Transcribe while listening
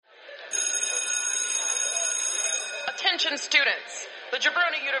Attention students, the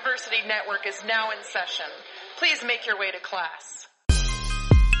Jabroni University Network is now in session. Please make your way to class.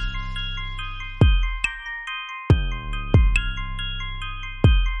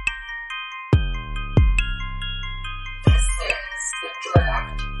 This is the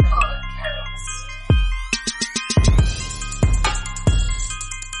Draft Podcast.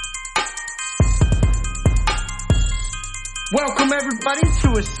 Welcome everybody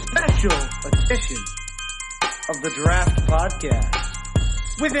to a special edition of the Draft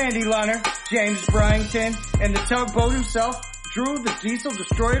Podcast with Andy Lunner, James Bryington, and the tugboat himself, Drew the Diesel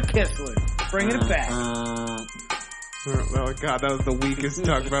Destroyer Kistler, bringing it back. Oh God, that was the weakest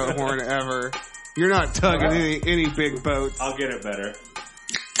tugboat horn ever. You're not tugging any big boats. I'll get it better.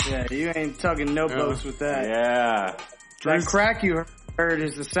 Yeah, you ain't tugging no boats with that. Yeah. That crack you heard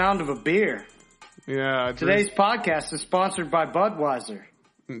is the sound of a beer. Yeah. Today's podcast is sponsored by Budweiser.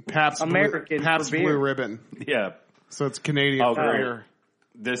 Pabst American Pabst for beer. Blue Ribbon. Yeah. So it's Canadian Oh, for great. beer.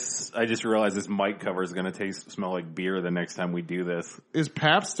 I just realized this mic cover is going to smell like beer the next time we do this. Is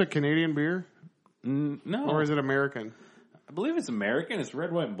Pabst a Canadian beer? No. Or is it American? I believe it's American. It's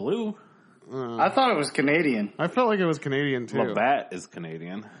red, white, and blue. I thought it was Canadian. I felt like it was Canadian too. Labatt is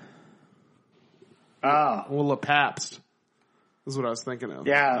Canadian. Oh. Well, La Pabst is what I was thinking of.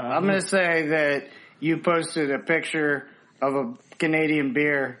 Yeah, I'm going to say that you posted a picture of a Canadian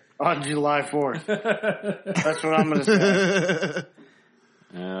beer on July 4th. That's what I'm going to say.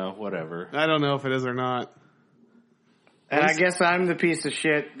 Whatever. I don't know if it is or not. And I guess I'm the piece of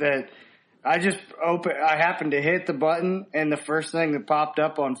shit that I happened to hit the button, and the first thing that popped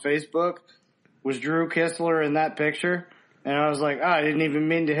up on Facebook was Drew Kistler in that picture. And I was like, I didn't even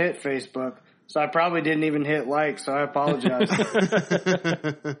mean to hit Facebook. So I probably didn't even hit like, so I apologize.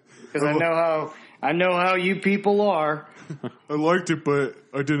 Because I know how you people are. I liked it, but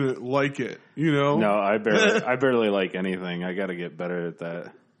I didn't like it. You know? No, I barely like anything. I got to get better at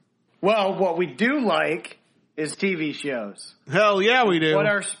that. Well, what we do like is TV shows. Hell yeah, we do. What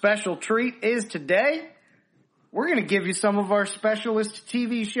our special treat is today, we're going to give you some of our specialist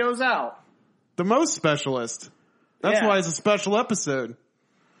TV shows out. The most specialist. That's Yeah. why it's a special episode.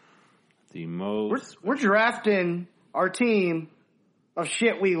 The most. We're drafting our team of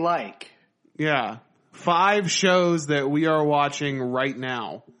shit we like. Yeah. 5 shows that we are watching right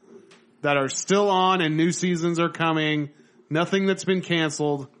now that are still on and new seasons are coming. Nothing that's been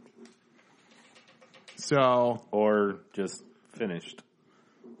canceled. So. Or just finished.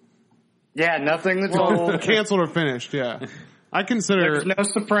 Yeah, nothing that's old. Canceled or finished, yeah. I consider. There's no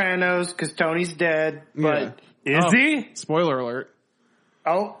Sopranos because Tony's dead. But Is he? Spoiler alert.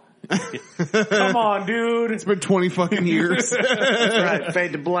 oh, Come on, dude. It's been 20 fucking years. that's right,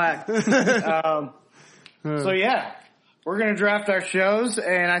 fade to black. So yeah, we're gonna draft our shows,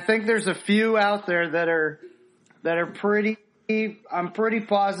 and I think there's a few out there that are pretty. I'm pretty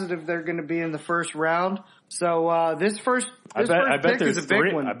positive they're going to be in the first round. So this first I bet pick there's is a big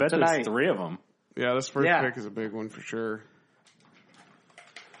three. one I bet tonight. there's 3 of them. Yeah, this first Yeah. pick is a big one for sure.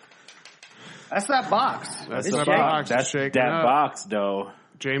 That's that box. That's It's that shaking. box. That's shaking that up. box, though.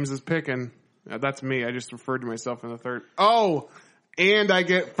 James is picking. That's me. I just referred to myself in the third. Oh, and I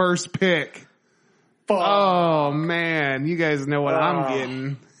get first pick. Fuck. Oh, man. You guys know what I'm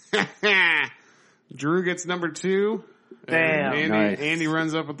getting. Drew gets number 2. Damn. And Nice. Andy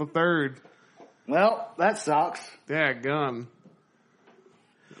runs up at the third. Well, that sucks. Dadgum.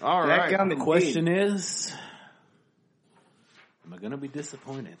 All That right. gum The indeed. question is, am I going to be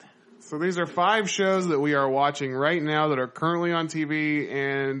disappointed? So these are 5 shows that we are watching right now that are currently on TV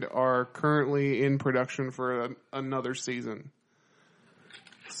and are currently in production for another season.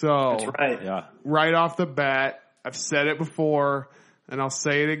 So, That's right. Yeah. right off the bat, I've said it before and I'll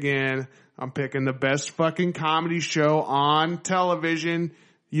say it again. I'm picking the best fucking comedy show on television.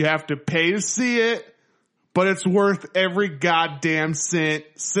 You have to pay to see it, but it's worth every goddamn cent.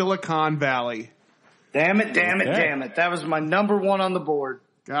 Silicon Valley. Damn it, damn it, Okay. damn it. That was my number 1 on the board.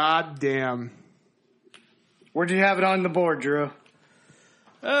 God damn. Where'd you have it on the board, Drew?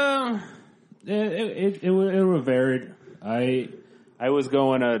 It would varied. I was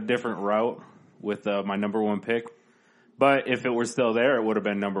going a different route with my number 1 pick, but if it were still there, it would have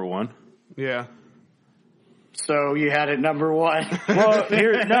been number 1. Yeah. So you had it number 1. Well,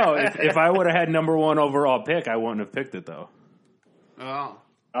 if I would have had number 1 overall pick, I wouldn't have picked it though. Oh.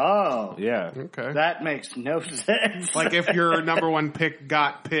 Oh. Yeah. Okay. That makes no sense. Like if your number 1 pick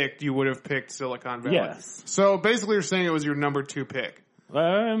got picked, you would have picked Silicon Valley. Yes. So basically you're saying it was your number 2 pick.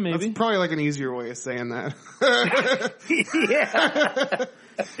 Maybe. That's probably like an easier way of saying that. Yeah.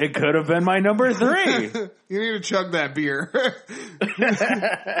 It could have been my number 3. You need to chug that beer.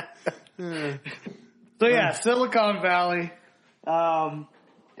 So yeah, Silicon Valley.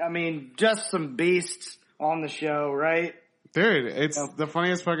 I mean, just some beasts on the show, right? Dude, it's the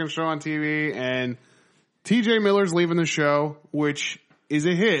funniest fucking show on TV, and TJ Miller's leaving the show, which is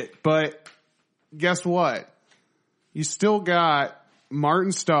a hit, but guess what? You still got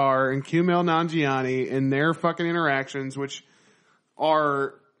Martin Starr and Kumail Nanjiani in their fucking interactions, which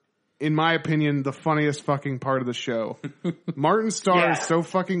are, in my opinion, the funniest fucking part of the show. Martin Starr is so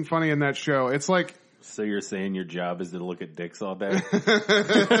fucking funny in that show. It's like, So you're saying your job is to look at dicks all day?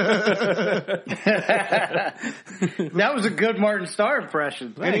 That was a good Martin Starr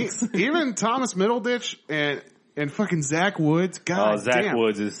impression. and even Thomas Middleditch and fucking Zach Woods. God Zach damn.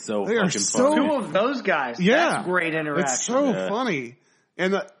 Woods is so They are fucking so- funny. Two of those guys. Yeah. That's great interaction. It's so funny.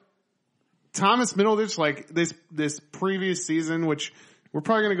 And Thomas Middleditch, like this previous season, which we're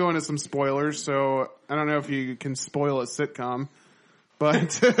probably going to go into some spoilers, so I don't know if you can spoil a sitcom,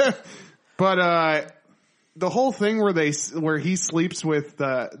 but the whole thing where he sleeps with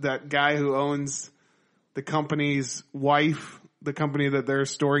that guy who owns the company's wife, the company that they're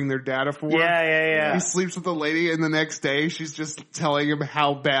storing their data for. Yeah. He sleeps with the lady, and the next day she's just telling him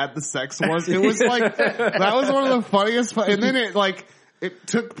how bad the sex was. It was like, that was one of the funniest. And then it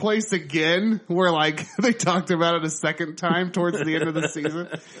took place again where like they talked about it a second time towards the end of the season.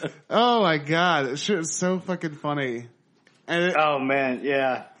 Oh my God. It shit was so fucking funny. And Oh man,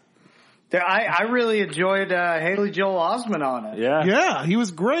 yeah. I really enjoyed Haley Joel Osment on it. Yeah. he was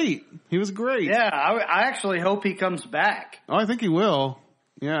great. He was great. Yeah, I actually hope he comes back. Oh, I think he will.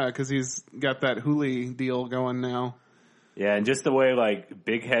 Yeah, because he's got that Hulu deal going now. Yeah, and just the way like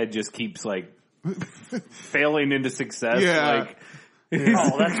Big Head just keeps like failing into success. Yeah. Like,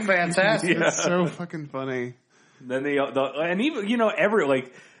 Oh, that's fantastic. It's so fucking funny. then and even every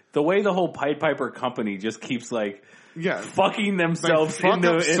like the way the whole Pied Piper company just keeps like Yeah. fucking They themselves fuck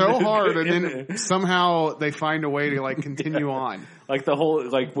up so hard, and in then somehow they find a way to like continue on. like the whole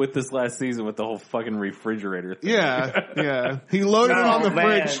like with this last season with the whole fucking refrigerator thing. Yeah. He loaded it Oh, on the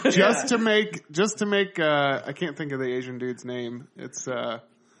man. fridge just to make I can't think of the Asian dude's name. It's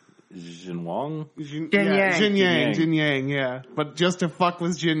Jin Wong. Jin Yang. Yang. Jin Yang, yeah. But just to fuck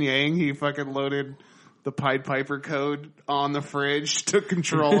with Jin Yang, he fucking loaded the Pied Piper code on the fridge, took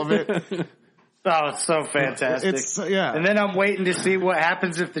control of it. Oh, it's so fantastic. Yeah. And then I'm waiting to see what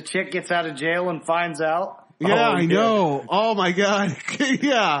happens if the chick gets out of jail and finds out. Yeah, Oh, I yeah. know. Oh my God.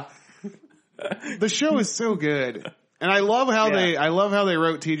 Yeah. The show is so good. And I love how they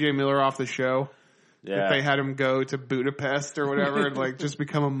wrote TJ Miller off the show. Yeah. If they had him go to Budapest or whatever and like just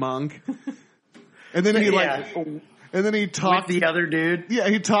become a monk. And then he talked With the other dude. Yeah,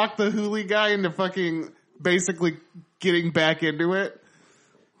 he talked the Hulu guy into fucking basically getting back into it.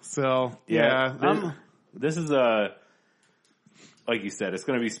 So yeah. This is like you said, it's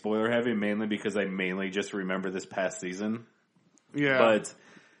going to be spoiler heavy mainly because I mainly just remember this past season. Yeah. But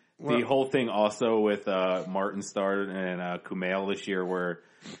the whole thing also with Martin Starr and Kumail this year where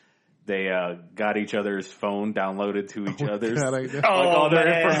they got each other's phone downloaded to each other's. God, I know. Like all their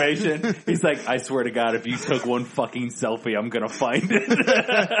man. information. He's like, I swear to God, if you took one fucking selfie, I'm going to find it.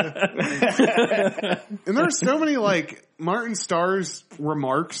 And there's so many like Martin Starr's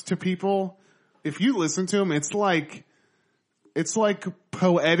remarks to people. If you listen to them, it's like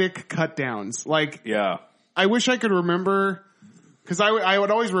poetic cut downs. Like, Yeah. I wish I could remember, cause I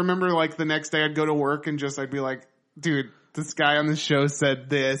would always remember like the next day I'd go to work and I'd be like, dude, this guy on the show said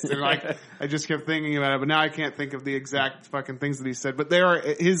this, and like, I just kept thinking about it, but now I can't think of the exact fucking things that he said, but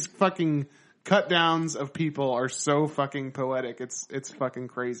his fucking cut downs of people are so fucking poetic. It's fucking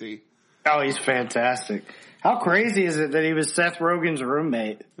crazy. Oh, he's fantastic. How crazy is it that he was Seth Rogen's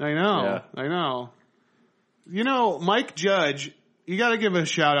roommate? I know. Yeah. I know. You know, Mike Judge, you gotta give a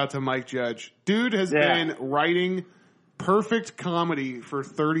shout out to Mike Judge. Dude has been writing perfect comedy for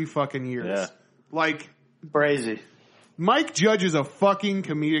 30 fucking years. Yeah. Like, Crazy. Mike Judge is a fucking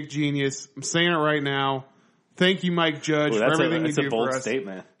comedic genius. I'm saying it right now. Thank you, Mike Judge, Ooh, for everything you that's do a bold for us.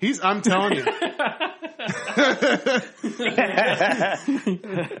 statement. I'm telling you.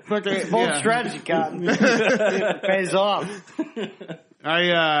 Fucking, Bold yeah. strategy, Cotton. It pays off.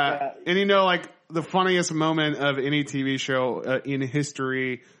 And you know, like, the funniest moment of any TV show in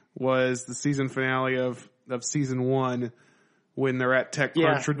history was the season finale of season 1 when they're at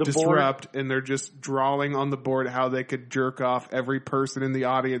TechCrunch the Disrupt and they're just drawing on the board how they could jerk off every person in the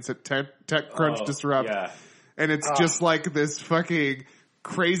audience at TechCrunch Disrupt. Yeah. And it's just like this fucking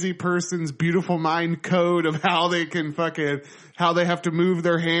crazy person's beautiful mind code of how they can how they have to move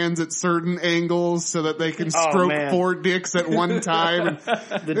their hands at certain angles so that they can stroke man. 4 dicks at one time.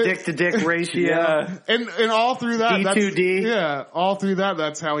 The dick to dick ratio. And all through that, D2D. all through that,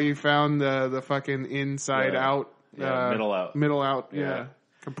 that's how he found the fucking inside out, middle out.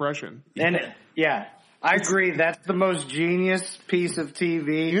 Compression. And I agree. That's the most genius piece of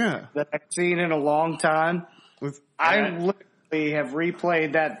TV that I've seen in a long time. I literally have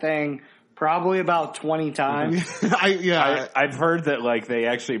replayed that thing probably about 20 times. I've heard that like they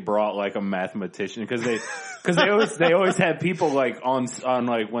actually brought like a mathematician because they always had people like on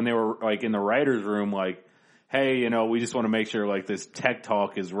like when they were like in the writer's room like, hey, you know, we just want to make sure like this tech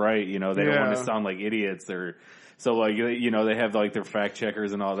talk is right. You know, they don't want to sound like idiots or so like, you know, they have like their fact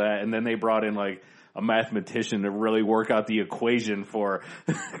checkers and all that. And then they brought in like a mathematician to really work out the equation for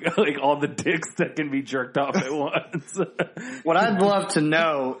like all the dicks that can be jerked off at once. What I'd love to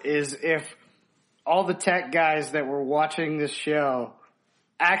know is if all the tech guys that were watching this show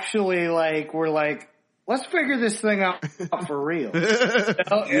actually like were like, let's figure this thing out for real.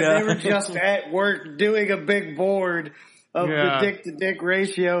 They were just at work doing a big board of the dick to dick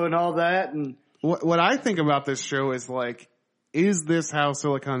ratio and all that. And what I think about this show is like, is this how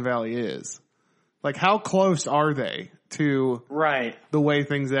Silicon Valley is? Like, how close are they to the way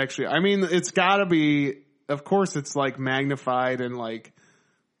things actually? I mean, it's got to be. Of course, it's like magnified and like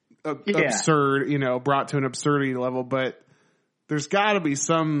absurd, you know, brought to an absurdity level. But there's got to be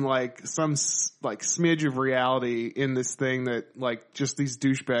some smidge of reality in this thing that like just these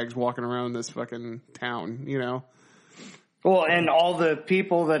douchebags walking around this fucking town, you know. Well, and all the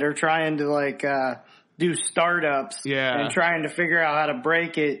people that are trying to like do startups and trying to figure out how to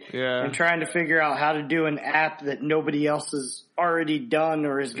break it and trying to figure out how to do an app that nobody else has already done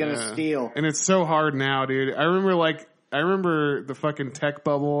or is going to steal. And it's so hard now, dude. I remember the fucking tech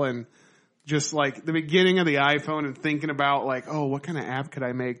bubble and just like the beginning of the iPhone and thinking about like, oh, what kind of app could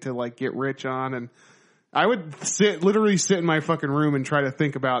I make to like get rich on? And I would literally sit in my fucking room and try to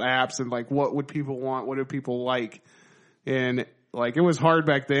think about apps and like, what would people want? What do people like? And like, it was hard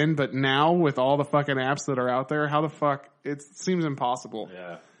back then, but now with all the fucking apps that are out there, how the fuck, it seems impossible.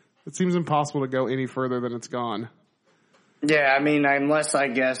 Yeah. It seems impossible to go any further than it's gone. Yeah, I mean, unless I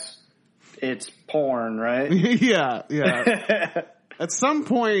guess it's porn, right? yeah. At some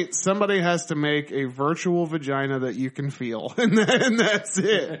point, somebody has to make a virtual vagina that you can feel. And that's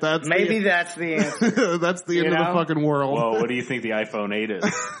it. That's that's the answer. That's the end of the fucking world. Whoa, what do you think the iPhone 8 is?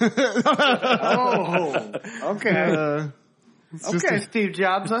 Oh, okay. Steve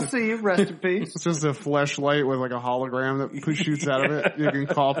Jobs, I see you. Rest in peace. It's just a fleshlight with like a hologram that shoots out of it. You can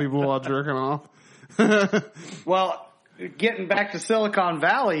call people while jerking off. Well, getting back to Silicon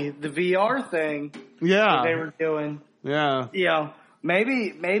Valley, the VR thing that they were doing. Yeah. You know,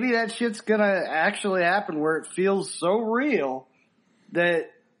 maybe that shit's gonna actually happen where it feels so real that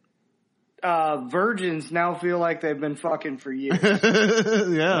virgins now feel like they've been fucking for years.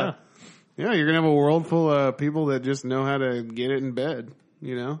 Yeah. Yeah, you're going to have a world full of people that just know how to get it in bed,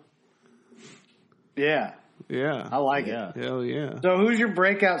 you know? Yeah. Yeah. I like it. Hell yeah. So who's your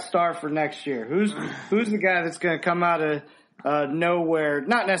breakout star for next year? Who's the guy that's going to come out of nowhere?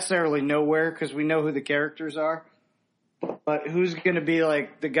 Not necessarily nowhere because we know who the characters are, but who's going to be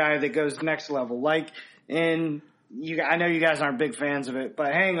like the guy that goes next level? Like I know you guys aren't big fans of it,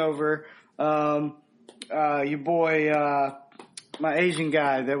 but Hangover, your boy, my Asian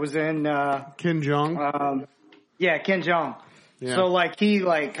guy that was in Ken Jeong. Ken Jeong. Yeah. So like he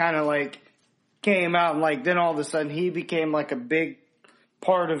like kind of like came out and like then all of a sudden he became like a big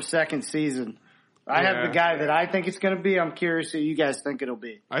part of second season. I have the guy that I think it's going to be. I'm curious who you guys think it'll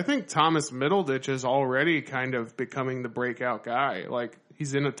be. I think Thomas Middleditch is already kind of becoming the breakout guy. Like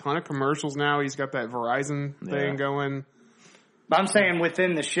he's in a ton of commercials now. He's got that Verizon thing going. But I'm saying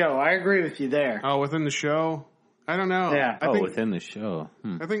within the show. I agree with you there. Oh, within the show? I don't know. Yeah. I think, within the show.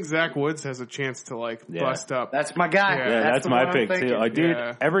 I think Zach Woods has a chance to like bust up. That's my guy. Yeah, that's my pick too. Dude,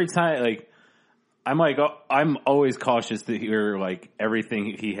 every time I'm always cautious to hear like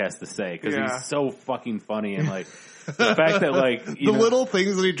everything he has to say because he's so fucking funny and like the fact that like the little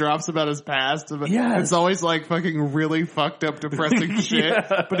things that he drops about his past. It's always like fucking really fucked up, depressing shit.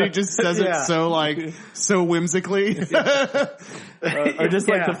 But he just says it so whimsically. Or just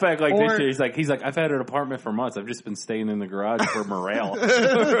like the fact like this year he's like I've had an apartment for months. I've just been staying in the garage for morale.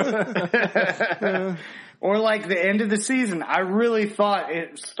 Or like the end of the season, I really thought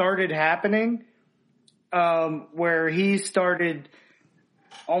it started happening. Where he started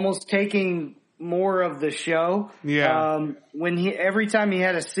almost taking more of the show. Yeah. Every time he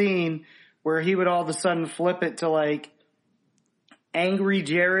had a scene where he would all of a sudden flip it to like angry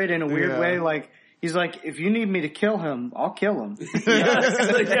Jared in a weird Yeah. way. Like, he's like, if you need me to kill him, I'll kill him.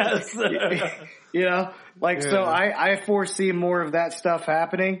 Yes. You know? Like, so Yeah. I foresee more of that stuff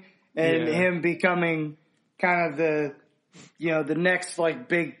happening and Yeah. him becoming kind of the, you know, the next, like,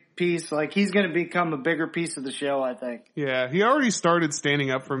 big piece. Like, he's going to become a bigger piece of the show, I think. Yeah, he already started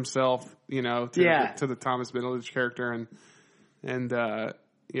standing up for himself, you know, to, Yeah. to the Thomas Middleditch character, and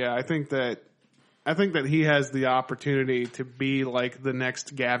yeah, I think that he has the opportunity to be like the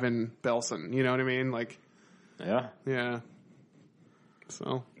next Gavin Belson. You know what I mean? Like, Yeah. yeah.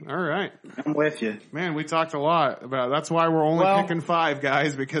 So, all right, I'm with you. man, we talked a lot about. That's why we're only Well- picking 5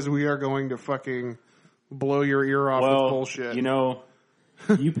 guys, because we are going to fucking blow your ear off Well, with bullshit. you know,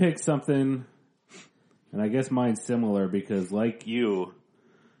 you picked something, and I guess mine's similar because, like you,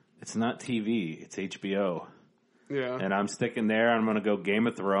 it's not TV, it's HBO. yeah. And I'm sticking there. I'm going to go Game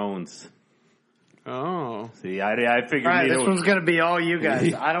of Thrones. Oh, See, I figured All right, neither this one's going to be all you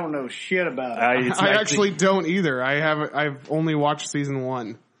guys. I don't know shit about it. it's I like actually don't either. I've only watched season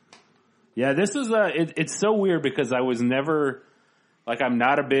 1. yeah, this is it's so weird because I was never like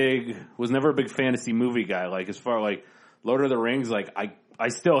was never a big fantasy movie guy. Like as far like Lord of the Rings, like I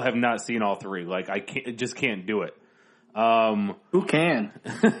still have not seen all 3. Like I just can't do it. Who can?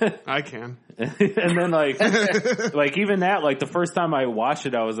 I can. And then like even that, like the first time I watched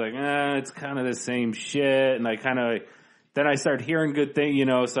it, I was like, it's kind of the same shit. And I kind of, then I started hearing good things, you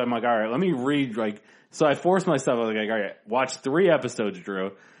know, so I'm like, all right, let me read, like, so I forced myself, I was like, all right, watch 3 episodes,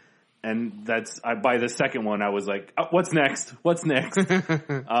 Drew. And by the second one, I was like, oh, what's next? What's next?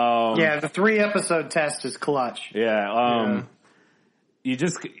 Yeah, the 3-episode test is clutch. Yeah. You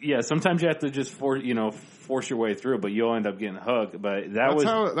just, sometimes you have to just force your way through, but you'll end up getting hooked. But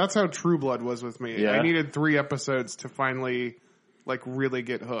That's how True Blood was with me. Yeah. I needed 3 episodes to finally, like, really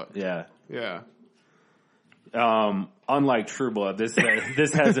get hooked. yeah. Yeah. Unlike True Blood, this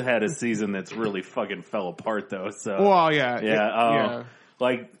has had a season that's really fucking fell apart though. So Well, yeah. yeah,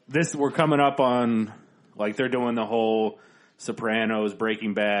 like this, we're coming up on like they're doing the whole Sopranos,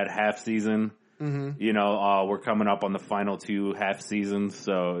 Breaking Bad half season. Mm-hmm. You know, we're coming up on the final 2 half seasons,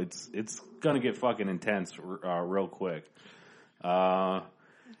 so it's gonna get fucking intense real quick.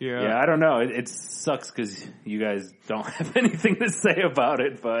 Yeah, I don't know. It sucks because you guys don't have anything to say about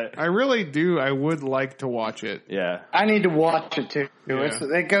it, but I really do. I would like to watch it. yeah. I need to watch it too. Yeah.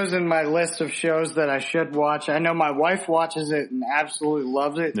 It goes in my list of shows that I should watch. I know my wife watches it and absolutely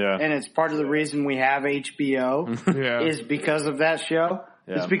loves it. Yeah. And it's part of the reason we have HBO Yeah. is because of that show.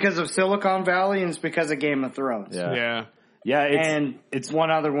 Yeah. It's because of Silicon Valley and it's because of Game of Thrones. Yeah. Yeah. Yeah, And it's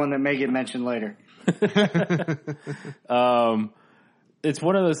one other one that may get mentioned later. it's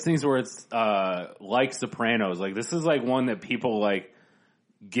one of those things where it's like Sopranos. Like this is like one that people like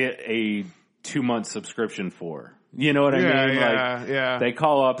get a 2-month subscription for. You know what I mean? Like yeah. they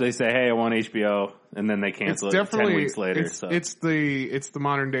call up, they say, "Hey, I want HBO," and then they cancel it 10 weeks later. It's the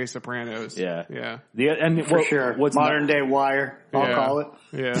modern day Sopranos. Yeah. Yeah. For sure. What's Modern day Wire, I'll Yeah. call it.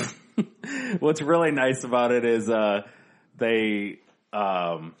 Yeah. What's really nice about it is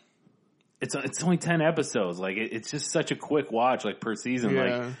it's only 10 episodes. Like it's just such a quick watch, like per season. Yeah.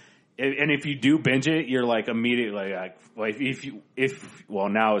 Like, and if you do binge it, you're like immediately like if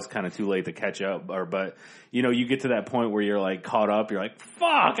now it's kind of too late to catch up, but you know you get to that point where you're like caught up. You're like,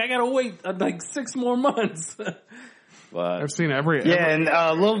 fuck, I gotta wait like 6 more months. But I've seen every. Yeah, and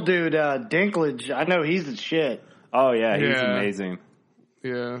little dude, Dinklage, I know he's the shit. oh yeah, he's Yeah. amazing.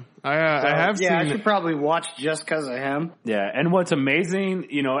 Yeah. I have Yeah, I seen. should probably watch just because of him. Yeah, and what's amazing,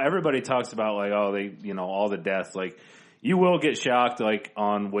 you know, everybody talks about like, oh, they, you know, all the deaths. Like, you will get shocked, like,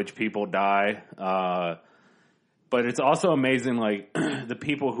 on which people die. But it's also amazing, like, the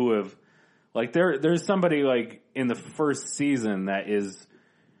people who have, like, there's somebody, like, in the first season that is,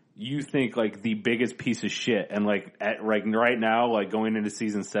 you think, like, the biggest piece of shit. And, like, right now, like, going into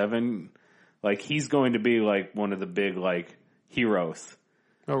season 7, like, he's going to be, like, one of the big, like, heroes.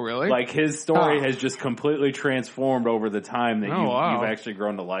 Oh, really? Like his story has just completely transformed over the time that wow. you've actually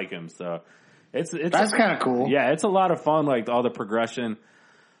grown to like him. So it's That's kind of cool. yeah, it's a lot of fun. Like all the progression.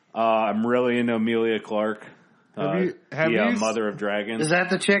 I'm really into Emilia Clarke, have you Mother of Dragons. Is that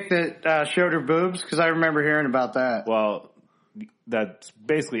the chick that showed her boobs? Because I remember hearing about that. Well, that's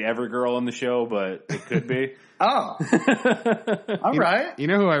basically every girl on the show, but it could be. Oh. All right. You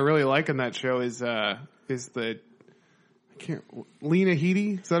know who I really like in that show is Lena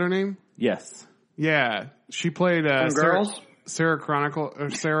Headey. Is that her name? Yes. Yeah, she played Girls? Sarah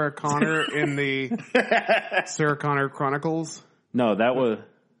Connor in the Sarah Connor Chronicles. No, that was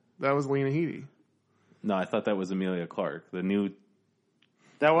Lena Headey. No, I thought that was Emilia Clarke. The new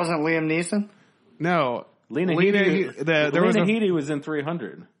That wasn't Liam Neeson? No, Lena Lena Headey. there was Lena a- Headey was in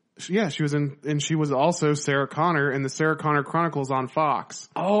 300. Yeah, she was in, and she was also Sarah Connor in the Sarah Connor Chronicles on Fox.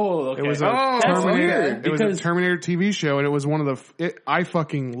 Oh, okay. It was a That's Terminator. weird, It was a because- Terminator TV show, and it was one of the. I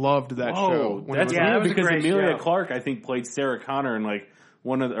fucking loved that show. Whoa, when it that's was Yeah, weird that was a because great Emilia show. Clarke, I think, played Sarah Connor in like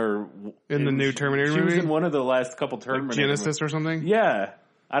one of the, or In the new Terminator She was movie? in one of the last couple Terminator Genesis or something. movies. Yeah.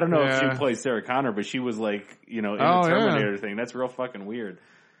 I don't know if Yeah. she plays Sarah Connor, but she was like, in Oh, the yeah. Terminator thing. That's real fucking weird.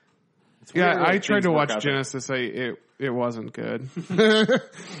 It's Yeah, weird when I things tried to work watch out that- Genesis. It wasn't good.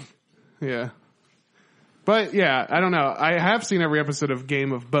 Yeah. But yeah, I don't know. I have seen every episode of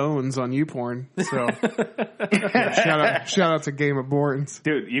Game of Bones on YouPorn. So yeah, shout out to Game of Bones.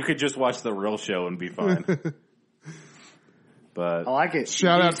 Dude, you could just watch the real show and be fine. But I like it.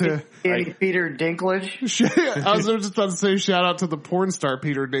 Shout out to Peter Dinklage. I was just about to say shout out to the porn star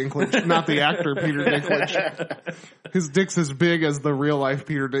Peter Dinklage, not the actor Peter Dinklage. His dick's as big as the real life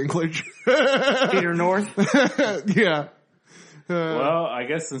Peter Dinklage. Peter North. Yeah. well, I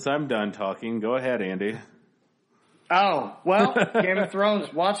guess since I'm done talking, go ahead, Andy. Oh, well, Game of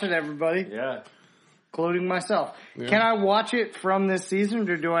Thrones. Watch it, everybody, Yeah. including myself. Yeah. Can I watch it from this season,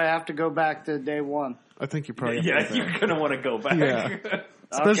 or do I have to go back to day one? I think you probably have to Yeah, do that. you're gonna want to go back. Yeah.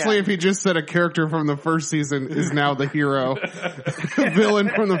 Especially Okay. if he just said a character from the first season is now the hero. Villain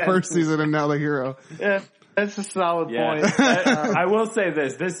from the first season and now the hero. Yeah, that's a solid Yeah. point. I will say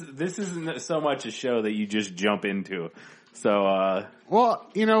this. This isn't so much a show that you just jump into. So, Well,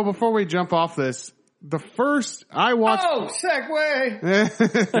 before we jump off this, I watched Oh,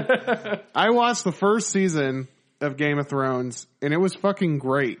 segue. I watched the first season of Game of Thrones and it was fucking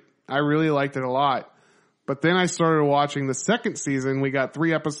great. I really liked it a lot. But then I started watching the second season. We got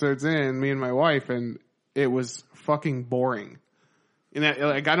 3 episodes in, me and my wife, and it was fucking boring. And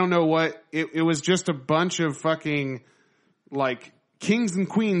I don't know what, it was just a bunch of fucking, like, kings and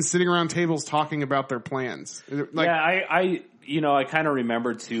queens sitting around tables talking about their plans. Like, yeah, I kind of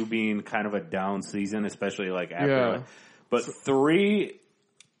remember 2 being kind of a down season, especially like after. Yeah. Like, but 3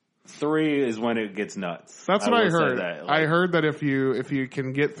 is when it gets nuts. that's what I will say heard. that. I Like, heard that if you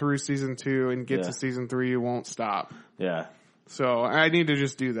can get through season 2 and get Yeah. to season 3, you won't stop. Yeah. So I need to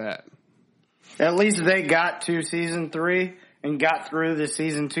just do that. At least they got to season 3 and got through the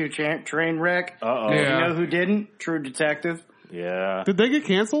season 2 train wreck. Uh-oh. Yeah. You know who didn't? True Detective. Yeah. Did they get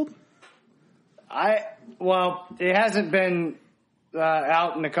canceled? Well, it hasn't been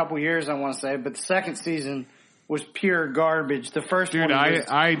out in a couple years, I want to say, but the second season was pure garbage. The first Dude, one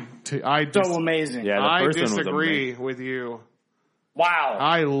was so amazing. Yeah, the I first one was disagree amazing. with you. Wow.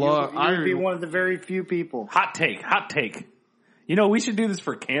 I love. You would be one of the very few people. Hot take. We should do this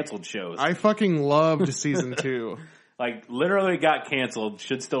for canceled shows. I fucking loved season 2. Like, literally got canceled,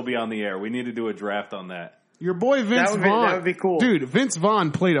 should still be on the air. We need to do a draft on that. Your boy Vince Vaughn. That would be cool. Dude, Vince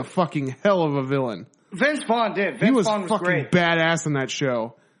Vaughn played a fucking hell of a villain. Vince Vaughn did. Vince He was Vaughn was fucking great. badass in that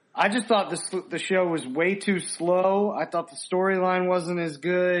show. I just thought the show was way too slow. I thought the storyline wasn't as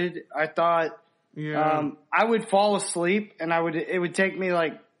good. I thought Yeah. I would fall asleep, and it would take me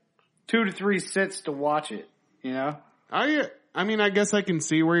like 2 to 3 sits to watch it. You know? I mean, I guess I can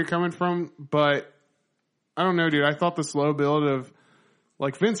see where you're coming from, but I don't know, dude. I thought the slow build of,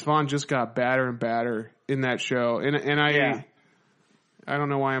 like, Vince Vaughn just got badder and badder in that show. And Yeah. I don't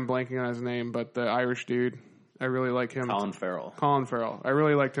know why I'm blanking on his name, but the Irish dude, I really like him. Colin Farrell. Colin Farrell. I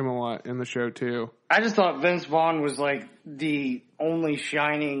really liked him a lot in the show too. I just thought Vince Vaughn was like the only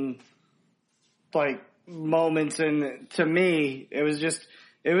shining like moments, and to me it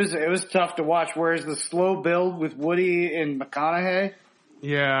was tough to watch. Whereas the slow build with Woody and McConaughey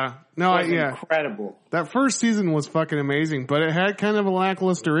Yeah. No, was yeah. incredible. That first season was fucking amazing, but it had kind of a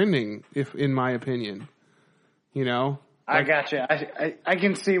lackluster ending, in my opinion. You know? I got you. I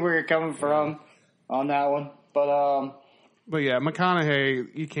can see where you're coming from on that one, But yeah, McConaughey,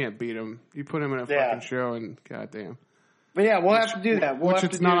 you can't beat him. You put him in a Yeah. fucking show and goddamn. But yeah, we'll have to do that. We'll which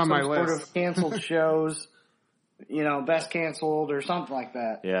have it's to not do on my some sort list. of canceled shows, best canceled or something like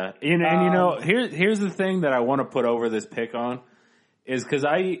that. Yeah. And here's the thing that I want to put over this pick on is because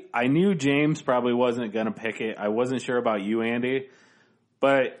I knew James probably wasn't going to pick it. I wasn't sure about you, Andy.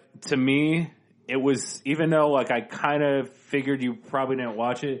 But to me, it was, even though like I kind of figured you probably didn't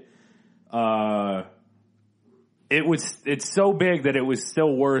watch it, it's so big that it was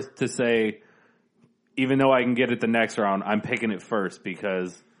still worth to say, even though I can get it the next round, I'm picking it first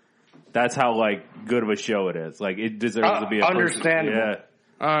because that's how like good of a show it is. Like it deserves to be a understandable.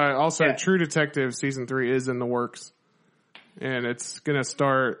 Yeah. Also, Yeah. True Detective season 3 is in the works, and it's gonna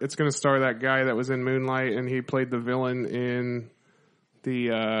star that guy that was in Moonlight, and he played the villain in the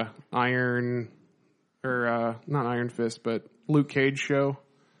not Iron Fist, but Luke Cage show.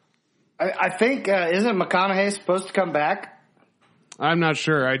 I think isn't McConaughey supposed to come back? I'm not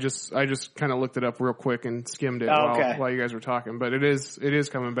sure. I just kind of looked it up real quick and skimmed it Okay. while you guys were talking. But it is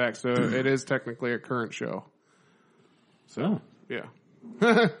coming back, so it is technically a current show. So yeah.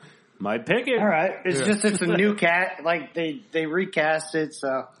 Might pick it. All right, it's a new cat. Like they recast it,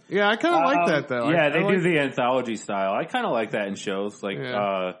 so Yeah, I kind of like that though. Yeah, I they like, do the anthology style. I kind of like that in shows. Like,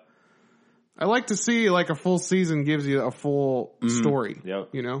 Yeah. I like to see like a full season gives you a full story. Yep.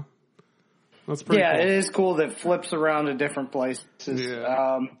 You know, that's pretty. yeah, cool. it is cool that flips around to different places.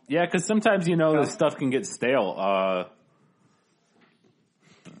 Yeah. yeah, because sometimes this stuff can get stale.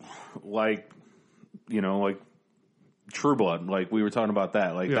 Like True Blood. Like we were talking about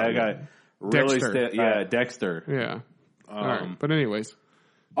that. Like that guy really Dexter. Dexter. Yeah. All right. But anyways,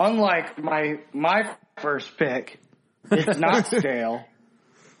 Unlike my first pick, it's not stale.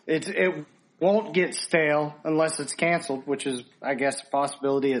 It won't get stale unless it's canceled, which is, I guess, a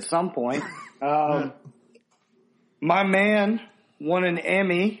possibility at some point. My man won an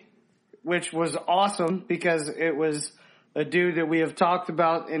Emmy, which was awesome because it was a dude that we have talked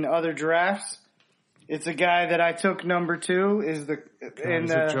about in other drafts. It's a guy that I took number 2 is it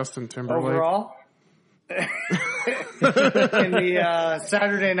Justin Timberlake? Overall. In the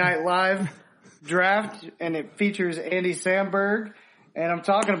Saturday Night Live draft, and it features Andy Samberg, and I'm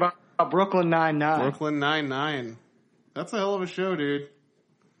talking about Brooklyn Nine-Nine. Brooklyn Nine-Nine. That's a hell of a show, dude.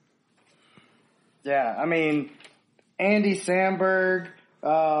 Yeah, I mean, Andy Samberg,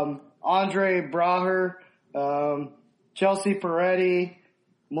 Andre Braugher, Chelsea Peretti,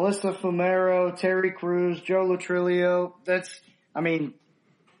 Melissa Fumero, Terry Crews, Joe Latrillo.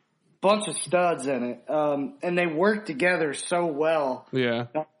 Bunch of studs in it. And they work together so well. Yeah.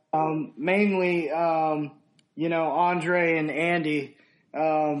 Mainly, Andre and Andy,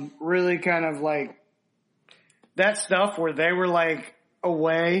 really kind of like that stuff where they were like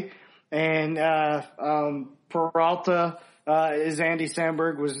away, and, Peralta, is Andy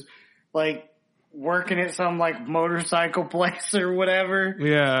Samberg, was like working at some like motorcycle place or whatever.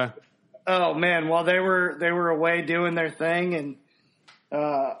 Yeah. Oh man, while they were away doing their thing, and,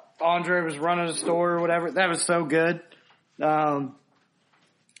 Andre was running a store or whatever. That was so good. Even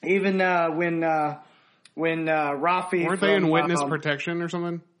when Rafi weren't they in witness protection or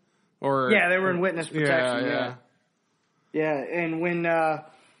something? Or yeah, they were in witness protection. Yeah. And when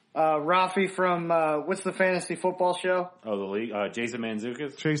Rafi from what's the fantasy football show? Oh, the League. Jason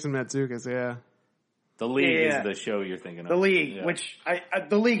Mantzoukas. Jason Mantzoukas. Yeah. The League is the show you're thinking of. The League, which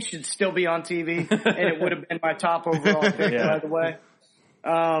the League should still be on TV, and it would have been my top overall pick, by the way.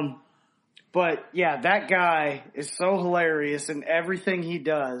 But yeah, that guy is so hilarious in everything he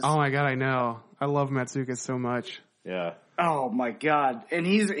does. Oh my God, I know. I love Mantzoukas so much. Yeah. Oh my God. And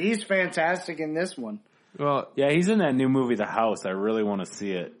he's fantastic in this one. Well, yeah, he's in that new movie, The House. I really want to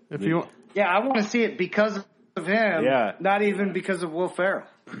see it. Yeah, I want to see it because of him. Yeah. Not even because of Will Ferrell.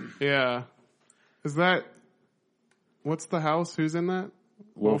 Yeah. Is that, what's The House? Who's in that?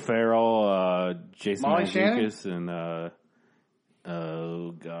 Will Ferrell, Jason Molly Mantzoukas, and,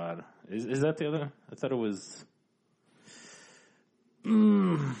 oh God. Is that the other? I thought it was.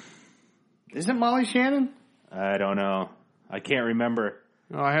 Isn't Molly Shannon? I don't know. I can't remember.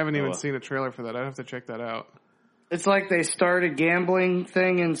 Oh, I haven't even seen a trailer for that. I'd have to check that out. It's like they start a gambling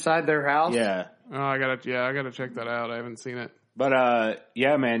thing inside their house. Yeah. Oh, I gotta check that out. I haven't seen it. But,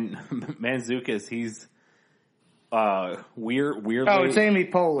 yeah, man, Mantzoukas, he's, weirdly. Oh, it's Amy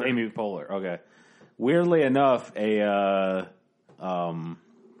Poehler. Amy Poehler, okay. Weirdly enough, a,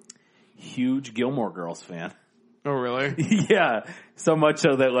 huge Gilmore Girls fan. Oh, really? Yeah. So much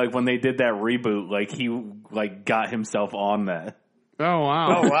so that, like, when they did that reboot, like, he, like, got himself on that. Oh,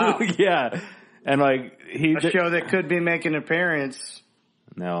 wow. Oh, wow. Yeah. And, like, A show that could be making an appearance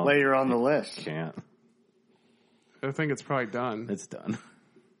later on the list. Can't. I think it's probably done. It's done.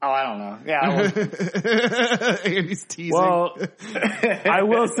 Oh, I don't know. Yeah. Andy's teasing. Well, I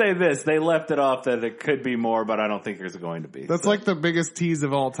will say this. They left it off that it could be more, but I don't think there's going to be. That's like the biggest tease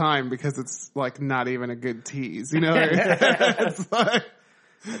of all time because it's like not even a good tease. You know? It's like,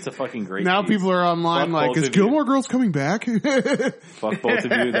 that's a fucking great now tease. People are online like, is Gilmore Girls coming back? Fuck both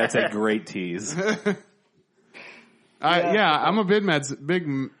of you. That's a great tease. I'm a big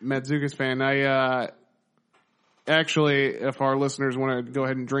Mantzoukas fan. Actually, if our listeners want to go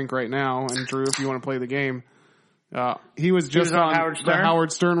ahead and drink right now, and Drew, if you want to play the game, he was just on the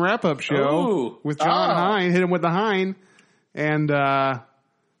Howard Stern wrap-up show with John Hine, hit him with the Hine, and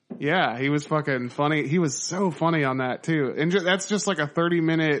he was fucking funny. He was so funny on that too, and that's just like a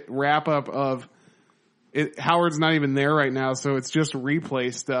 30-minute wrap-up of it. Howard's not even there right now, so it's just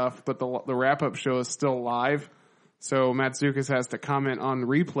replay stuff, but the wrap-up show is still live. So Matsoukas has to comment on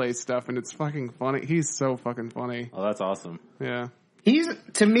replay stuff, and it's fucking funny. He's so fucking funny. Oh, that's awesome. Yeah.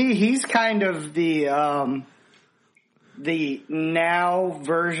 To me, he's kind of the now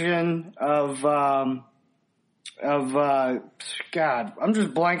version of God, I'm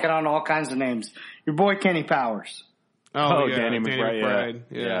just blanking on all kinds of names. Your boy Kenny Powers. Oh, yeah, Danny McBride.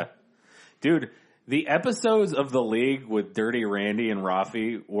 Yeah. Dude, the episodes of The League with Dirty Randy and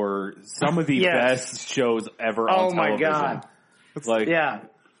Rafi were some of the Yes. best shows ever on Oh television. my God. Like, Yeah.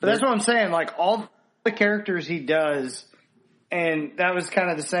 But that's what I'm saying. Like, all the characters he does, and that was kind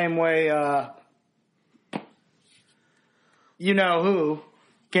of the same way, you know who?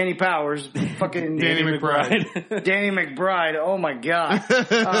 Kenny Powers. Fucking Danny McBride. Danny McBride. Oh my God.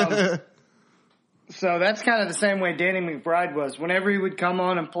 So that's kind of the same way Danny McBride was. Whenever he would come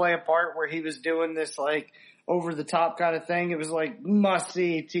on and play a part where he was doing this like over the top kind of thing, it was like must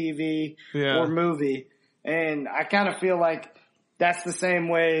see TV or movie. And I kind of feel like that's the same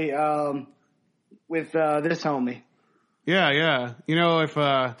way with this homie. Yeah. You know, if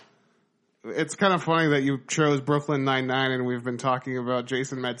it's kind of funny that you chose Brooklyn Nine-Nine, and we've been talking about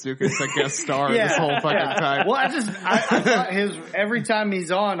Jason Matsoukas, a guest star this whole fucking time. Well, I thought every time he's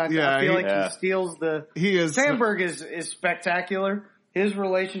on, I feel like he steals the. He is. Sandberg is spectacular. His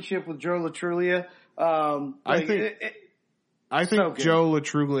relationship with Joe Latrulia. I think so good. Joe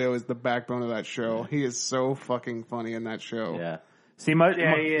Latruglio is the backbone of that show. He is so fucking funny in that show. Yeah. See, much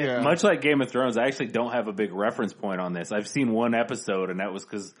yeah. like Game of Thrones, I actually don't have a big reference point on this. I've seen one episode, and that was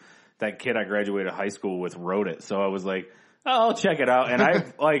because that kid I graduated high school with wrote it. So I was like, oh, I'll check it out. And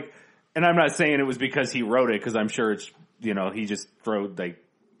and I'm not saying it was because he wrote it, because I'm sure it's, you know, he just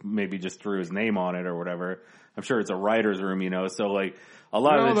maybe just threw his name on it or whatever. I'm sure it's a writer's room, you know. So like a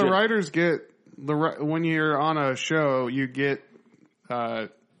lot of the writers get when you're on a show, you get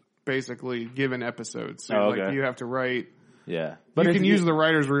basically given episodes. So like you have to write. Yeah, but you can use the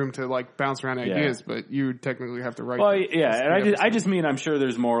writer's room to like bounce around ideas, but you technically have to write. Well, and I just mean I'm sure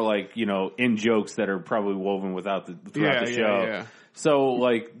there's more like, you know, in jokes that are probably woven throughout the show. Yeah. So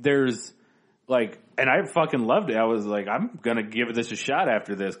like there's like, and I fucking loved it. I was like, I'm gonna give this a shot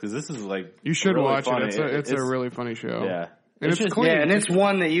after this, because this is like you should really watch funny. it. It's a really funny show. Yeah, and it's clean. Yeah, and it's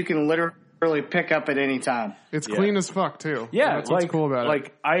one that you can literally pick up at any time. It's clean as fuck too. Yeah, that's what's cool about it.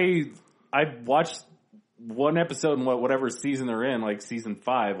 Like I watched one episode in whatever season they're in, like season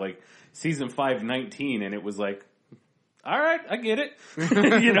 5, like season 5, 19, and it was like, all right, I get it.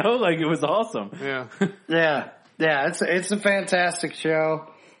 You know, like it was awesome. Yeah. Yeah. It's a fantastic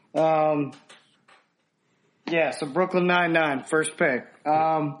show. So Brooklyn Nine-Nine, first pick.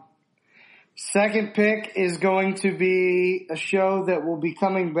 Second pick is going to be a show that will be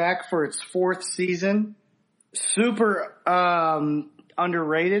coming back for its 4th season. Super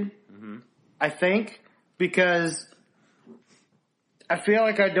underrated, I think. Because I feel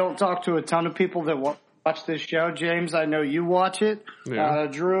like I don't talk to a ton of people that watch this show. James, I know you watch it. Yeah.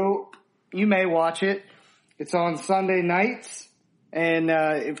 Drew, you may watch it. It's on Sunday nights, and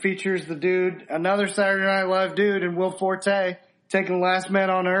it features another Saturday Night Live dude, and Will Forte taking Last Man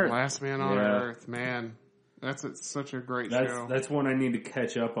on Earth. Last Man on Earth, man. That's such a great show. That's one I need to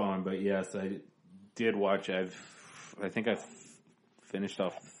catch up on, but yes, I did watch. I think I've finished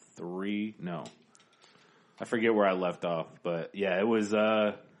off 3. No. I forget where I left off, but yeah, it was,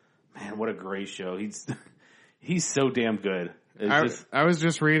 man, what a great show. He's so damn good. I was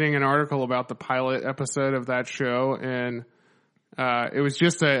just reading an article about the pilot episode of that show, and it was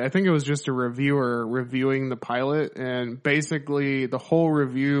just I think it was just a reviewer reviewing the pilot, and basically the whole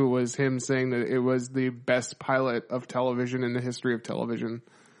review was him saying that it was the best pilot of television in the history of television.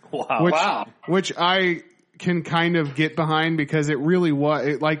 Wow. Which I can kind of get behind, because it really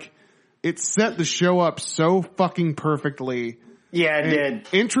was, it set the show up so fucking perfectly. Yeah, it did.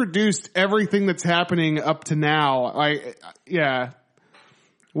 Introduced everything that's happening up to now.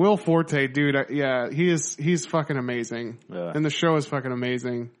 Will Forte, dude, he's fucking amazing. Yeah. And the show is fucking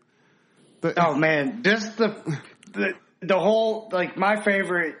amazing. Oh man, just the whole, like, my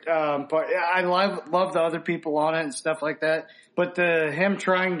favorite part. I love the other people on it and stuff like that. But him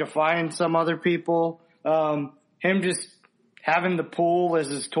trying to find some other people, him just having the pool as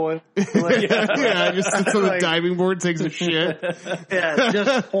his toilet. Just sits on the diving board, takes a shit. Yeah,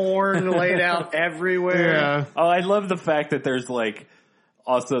 just porn laid out everywhere. Yeah. Oh, I love the fact that there's like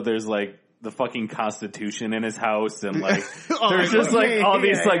the fucking Constitution in his house, and like there's just like all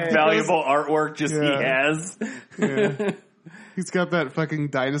these valuable artwork he has. Yeah. He's got that fucking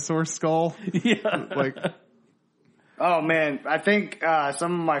dinosaur skull. Yeah. Like, oh man, I think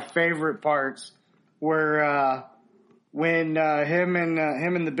some of my favorite parts were when him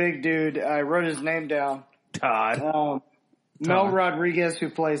and the big dude, I wrote his name down, Todd. Mel Rodriguez, who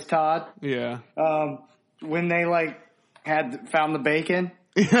plays Todd, Yeah. when they found the bacon.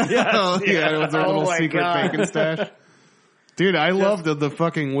 Yeah, it was a little my secret God. bacon stash. Dude, I loved the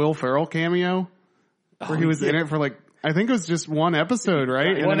fucking Will Ferrell cameo where he was in it for I think it was just one episode,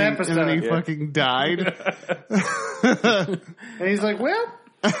 right? And then he fucking died. And he's like, well,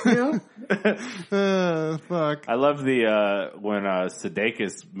 fuck. I love the when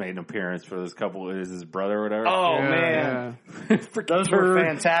Sudeikis made an appearance for this couple. Is his brother or whatever? oh Yeah, man, yeah. those were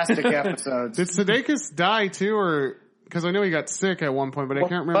fantastic episodes. Did Sudeikis die too, or because I know he got sick at one point, but I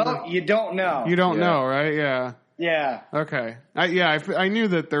can't remember. Well, you don't know. You don't know, right? Yeah. Yeah. Okay. I knew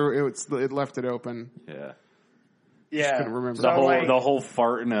that it left it open. Yeah. Yeah. couldn't remember. The whole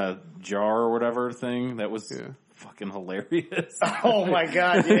fart in a jar or whatever thing that was fucking hilarious. Oh my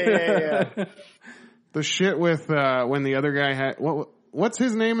God. Yeah. The shit with when the other guy had what's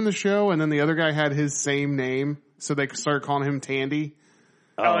his name in the show, and then the other guy had his same name, so they started calling him Tandy.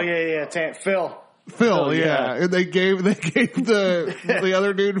 Oh yeah. Phil. Phil, yeah. And they gave the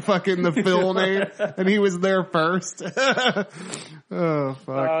other dude fucking the Phil name, and he was there first. Oh fuck!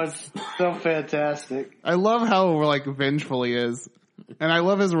 Oh, it's so fantastic. I love how vengeful he is, and I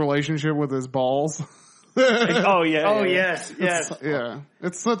love his relationship with his balls. Oh yeah. Oh yes. Yeah,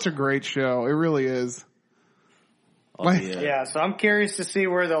 it's such a great show. It really is. Yeah. So I'm curious to see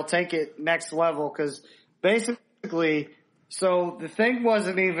where they'll take it next level, because basically, so the thing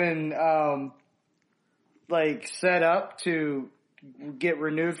wasn't even set up to get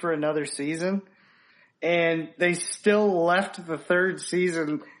renewed for another season, and they still left the third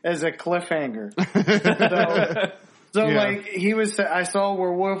season as a cliffhanger. So I saw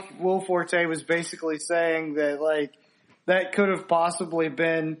where Will Forte was basically saying that that could have possibly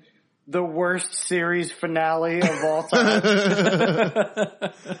been the worst series finale of all time.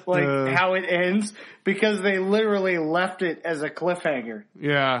 How it ends, because they literally left it as a cliffhanger.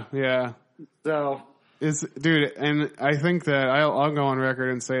 Yeah. So dude, and I think that I'll go on record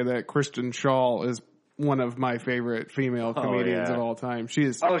and say that Kristen Schaal is one of my favorite female comedians of all time. She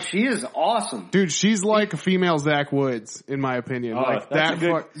is awesome. Dude, she's like a female Zach Woods, in my opinion. That's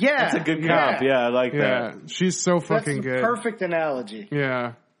a good comp. Yeah, I like that. She's so fucking good. Perfect analogy.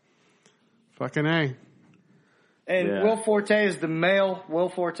 Yeah. Fucking A. And Will Forte is the male Will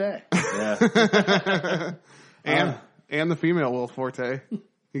Forte. Yeah. and the female Will Forte.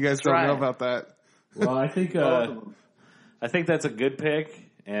 You guys don't know about that. Well, I think that's a good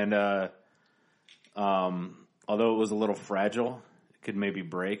pick, and although it was a little fragile, it could maybe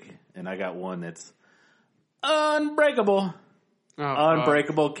break. And I got one that's unbreakable.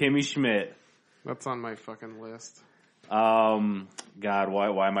 Unbreakable, Kimmy Schmidt. That's on my fucking list. God,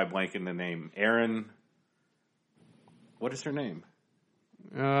 why am I blanking the name? Erin. What is her name?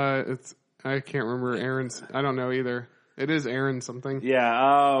 I can't remember Erin's. I don't know either. It is Erin something.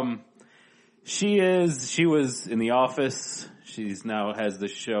 Yeah. She was in The Office. She's now has the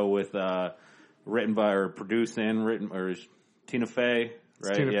show with, written by or produced and Tina Fey,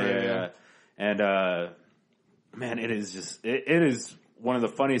 right? Tina Fey, yeah. And, man, it is one of the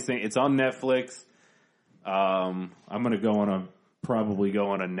funniest things. It's on Netflix. I'm going to probably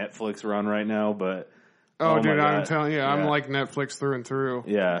go on a Netflix run right now, but. Dude, I'm telling you, I'm like Netflix through and through.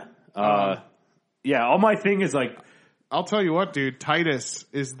 Yeah. All my thing is I'll tell you what, dude, Titus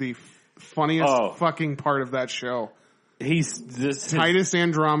is the funniest fucking part of that show. He's this Titus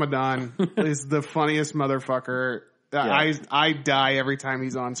Andromedon is the funniest motherfucker. Yeah. I die every time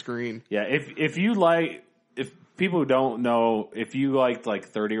he's on screen. Yeah, if people who don't know, if you liked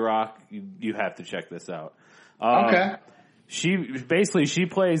 30 Rock, you have to check this out. Okay. She plays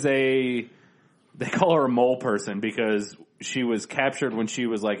they call her a mole person because she was captured when she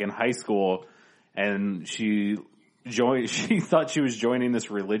was in high school, and she thought she was joining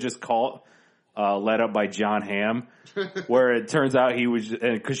this religious cult led up by John Hamm, where it turns out he was,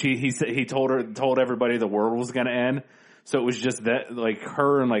 because he told everybody the world was going to end. So it was just that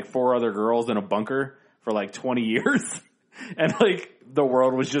her and 4 other girls in a bunker for 20 years, and the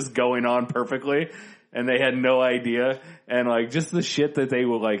world was just going on perfectly, and they had no idea. And just the shit that they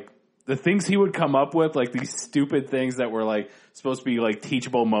would the things he would come up with, these stupid things that were supposed to be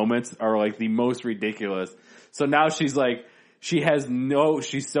teachable moments, are the most ridiculous. So now she's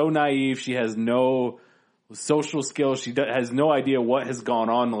she's so naive. She has no social skills. She has no idea what has gone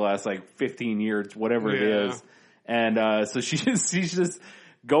on in the last 15 years, whatever it is. And so she's just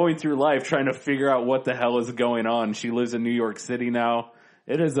going through life trying to figure out what the hell is going on. She lives in New York City now.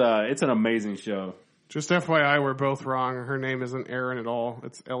 It's an amazing show. Just FYI, we're both wrong. Her name isn't Erin at all.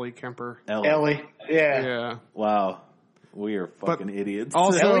 It's Ellie Kemper. Ellie. Yeah. Wow. We are fucking idiots.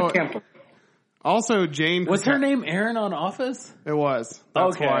 Also, Ellie Kemper. Also, Jane Was her name Erin on Office? It was.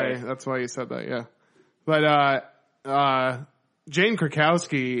 That's Okay. That's why you said that. Yeah. But Jane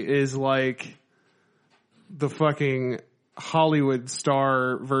Krakowski is like the fucking Hollywood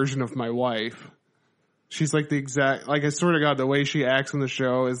star version of my wife. She's like the exact, like I swear to God, the way she acts in the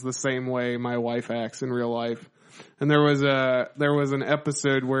show is the same way my wife acts in real life. And there was an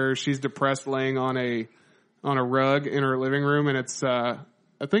episode where she's depressed laying on a rug in her living room, and it's I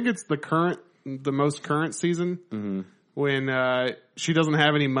think it's the most current season when she doesn't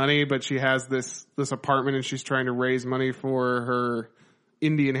have any money, but she has this apartment and she's trying to raise money for her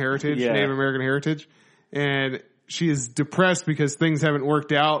Indian heritage, Native American heritage, and she is depressed because things haven't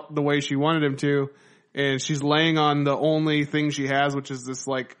worked out the way she wanted them to, and she's laying on the only thing she has, which is this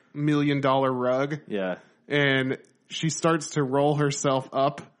like $1 million rug. Yeah. And she starts to roll herself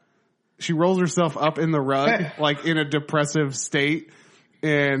up. She rolls herself up in the rug, like in a depressive state.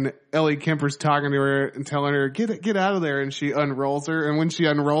 And Ellie Kemper's talking to her and telling her, get out of there. And she unrolls her. And when she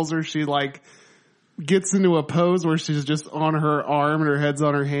unrolls her, she like gets into a pose where she's just on her arm and her head's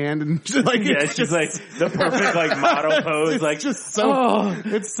on her hand. And she's like, she's like the perfect like model pose. It's like just so,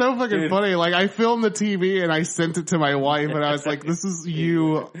 it's so fucking funny. Like I filmed the TV and I sent it to my wife and I was like, this is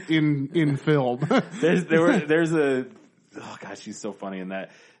you in film. There's a, oh gosh, she's so funny in that.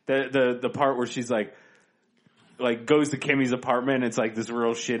 The part where she's like goes to Kimmy's apartment and it's like this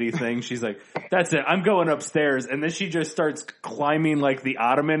real shitty thing. She's like, that's it, I'm going upstairs. And then she just starts climbing like the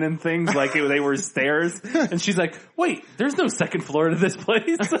ottoman and things like they were stairs. And she's like, wait, there's no second floor to this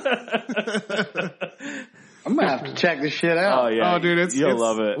place. I'm gonna have to check this shit out. Oh yeah. Oh dude, you'll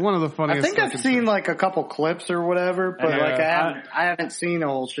love it. One of the funniest. I think I've seen like a couple clips or whatever, but Yeah. like I haven't seen the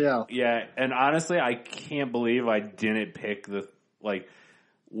whole show. Yeah, and honestly, I can't believe I didn't pick because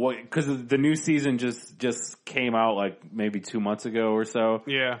the new season just came out like maybe 2 months ago or so.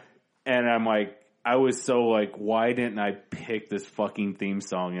 Yeah. And I'm like, I was so like, why didn't I pick this fucking theme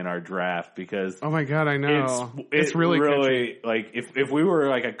song in our draft? Because Oh my God, I know. It's really catchy. like if we were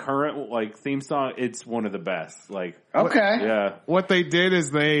like a current like theme song, it's one of the best. Like, Okay. yeah, What they did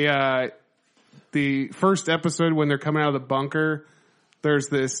is the first episode when they're coming out of the bunker, there's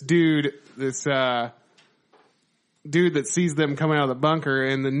this dude that sees them coming out of the bunker,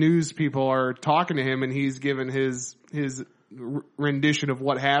 and the news people are talking to him, and he's given his rendition of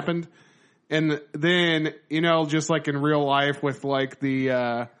what happened. And then, just like in real life with like the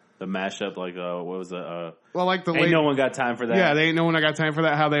mashup, like what was it? well, like the Ain't no one got time for that. yeah, they ain't no one I got time for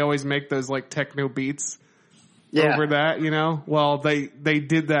that. How they always make those like techno beats Yeah. over that, Well, they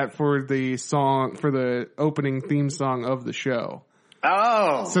did that for the opening theme song of the show.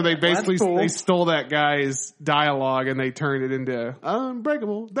 Oh. So they basically that's cool. they stole that guy's dialogue and they turned it into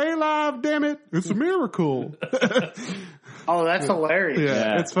Unbreakable. They live, damn it. It's a miracle. Oh, that's hilarious.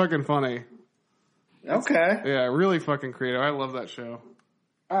 Yeah, it's fucking funny. Okay. Yeah, really fucking creative. I love that show.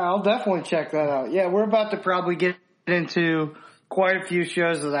 I'll definitely check that out. Yeah, we're about to probably get into quite a few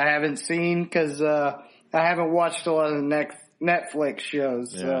shows that I haven't seen because I haven't watched a lot of Netflix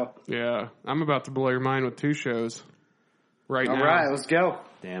shows. So, Yeah, I'm about to blow your mind with 2 shows right all now. right, let's go.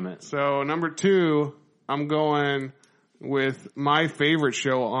 Damn it. So number 2, I'm going with my favorite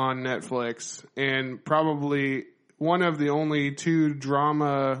show on Netflix and probably one of the only 2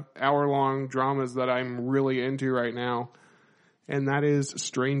 hour-long dramas that I'm really into right now. And that is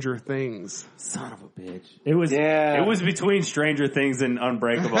Stranger Things. Son of a bitch. It was between Stranger Things and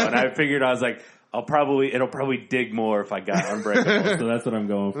Unbreakable, and I figured I was like, it'll probably dig more if I got Unbreakable, so that's what I'm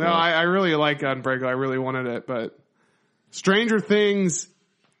going for. No, I really like Unbreakable. I really wanted it, but Stranger Things,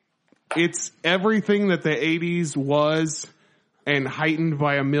 it's everything that the 80s was and heightened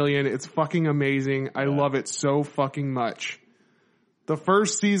by a million. It's fucking amazing. I love it so fucking much. The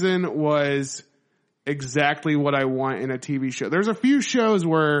first season was exactly what I want in a TV show. There's a few shows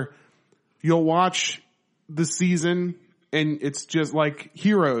where you'll watch the season and it's just like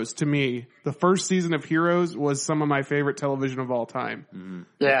Heroes to me. The first season of Heroes was some of my favorite television of all time. Mm-hmm.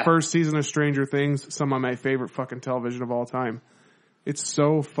 Yeah. First season of Stranger Things, some of my favorite fucking television of all time. It's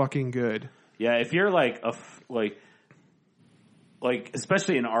so fucking good. Yeah, if you're like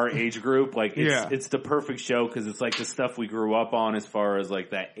especially in our age group, like it's the perfect show because it's like the stuff we grew up on as far as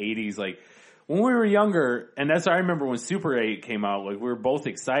like that 80s, like when we were younger, and that's I remember when Super 8 came out, like we were both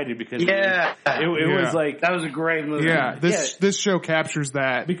excited because it was like that was a great movie. Yeah, this show captures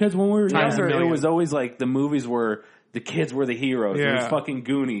that. Because when we were Times a younger, it million. was always like the movies were the kids were the heroes. Yeah. It was fucking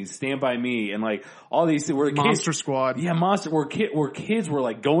Goonies, Stand By Me, and like all these were Monster kids, Squad. Yeah, where kids were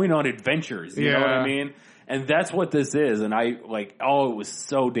like going on adventures. You know what I mean? And that's what this is. And I like, it was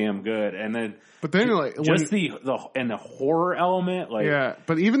so damn good. And then, But then, like, just the horror element, like, yeah,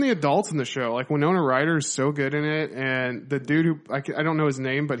 but even the adults in the show, like Winona Ryder is so good in it, and the dude who I don't know his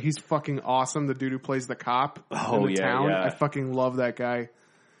name, but he's fucking awesome. The dude who plays the cop in the town, yeah. I fucking love that guy.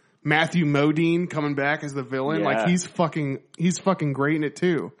 Matthew Modine coming back as the villain, Yeah. like he's fucking great in it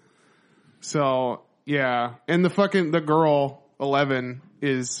too. So yeah, and the girl 11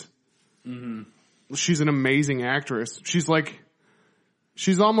 is, she's an amazing actress.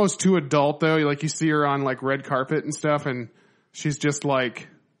 She's almost too adult though. Like you see her on like red carpet and stuff, and she's just like,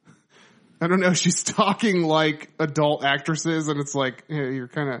 I don't know. She's talking like adult actresses, and it's like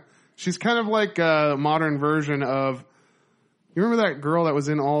she's kind of like a modern version of. You remember that girl that was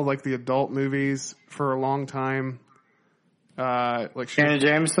in all like the adult movies for a long time? Anna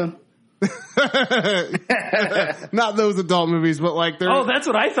Jameson. Not those adult movies, but like they're. oh, that's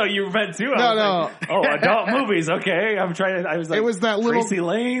what I thought you meant too. No. Adult movies. Okay. I was like, It was that little Tracy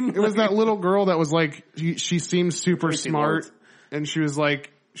Lane. It was that little girl that was like, she seemed super Tracy smart, Lords. and she was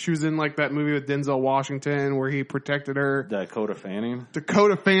in like that movie with Denzel Washington where he protected her. Dakota Fanning.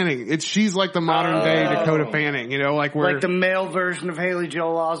 Dakota Fanning. She's like the modern day Dakota Fanning, you know, like where Like the male version of Haley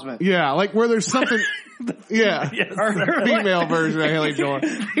Joel Osment. yeah, like where there's something. Yeah, Yes. the female version of Haley Joel.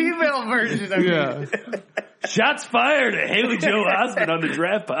 Female version of Yeah, Shots fired at Haley Joel Osment on the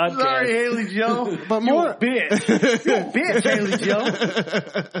Draft Podcast. Sorry, Haley Joel. but You more a bitch. You a bitch, Haley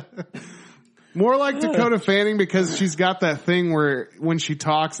Joel. more like Dakota Fanning because she's got that thing where when she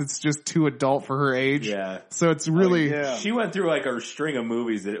talks, it's just too adult for her age. Yeah. So it's really yeah. She went through like a string of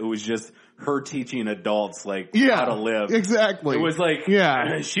movies that it was just her teaching adults like how to live. Exactly. It was like,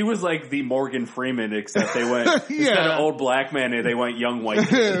 she was like the Morgan Freeman, except they went, instead of old black man, they went young white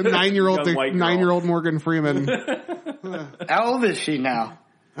kid. 9-year-old Morgan Freeman. How old is she now?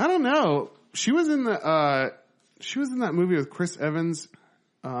 I don't know. She was in that movie with Chris Evans.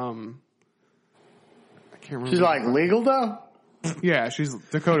 I can't remember. She's like legal though? yeah, she's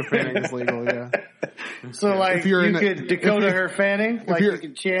Dakota Fanning is legal, yeah. So like If you're you in a- could Dakota her Fanning, like you're- you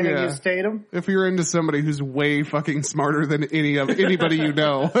could Channing yeah. his Tatum. If you're into somebody who's way fucking smarter than anybody you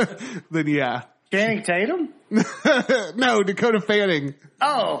know, then yeah. Channing Tatum? No, Dakota Fanning.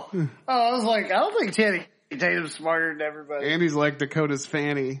 Oh, I was like, I don't think Channing Tatum's smarter than everybody. Andy's like Dakota's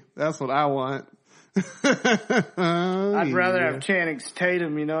Fanny. That's what I want. I'd rather have Channing's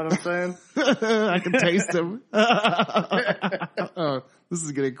Tatum, you know what I'm saying? I can taste him. Oh, this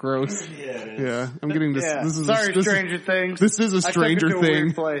is getting gross. Yeah, I'm getting this. Yeah. This is Sorry, this Stranger Things. This is a I took it Stranger to a Thing.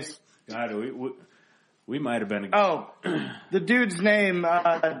 weird place. God, we might have been. Oh, the dude's name,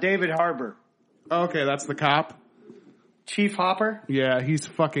 David Harbour. Okay, that's the cop. Chief Hopper? Yeah, he's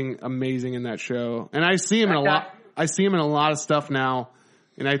fucking amazing in that show, and I see him in a lot. I see him in a lot of stuff now,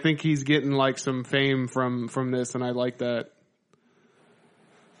 and I think he's getting like some fame from this, and I like that.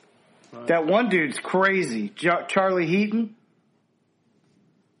 That one dude's crazy. Charlie Heaton.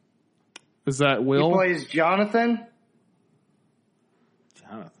 Is that He Will? plays Jonathan.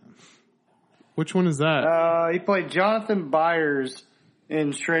 Jonathan. Which one is that? He played Jonathan Byers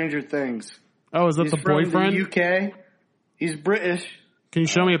in Stranger Things. Oh, is that He's the from boyfriend? the UK. He's British. Can you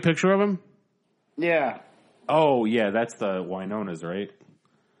show me a picture of him? Yeah. Oh yeah, that's the Winona's, right?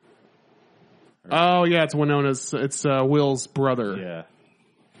 Oh yeah, it's Winona's. It's Will's brother. Yeah.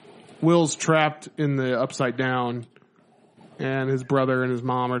 Will's trapped in the Upside Down, and his brother and his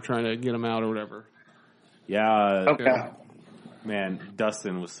mom are trying to get him out or whatever. Yeah. Okay. Yeah. Man,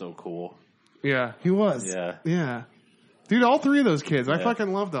 Dustin was so cool. Yeah, he was. Yeah. Yeah. Dude, all three of those kids, I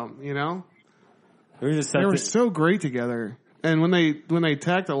fucking loved them, you know? They were just They were so great together. And when they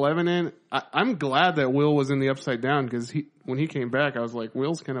tacked 11 in, I'm glad that Will was in the Upside Down because when he came back, I was like,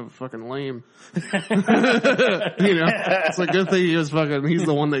 Will's kind of fucking lame. You know, it's a good thing he's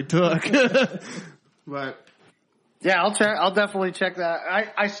the one they took. But Yeah, I'll definitely check that.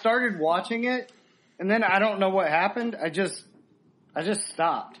 I started watching it, and then I don't know what happened. I just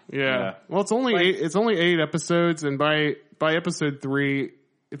stopped. yeah. Well, it's only eight episodes, and by episode 3,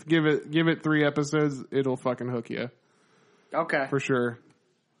 if give it 3 episodes, it'll fucking hook you. Okay. For sure.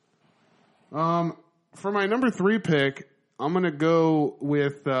 For my number 3 pick, I'm gonna go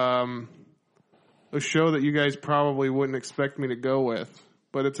with a show that you guys probably wouldn't expect me to go with,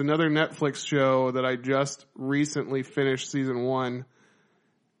 but it's another Netflix show that I just recently finished season 1,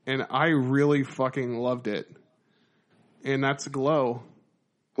 and I really fucking loved it. And that's Glow.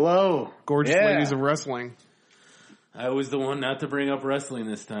 Glow. Gorgeous Yeah. Ladies of Wrestling. I was the one not to bring up wrestling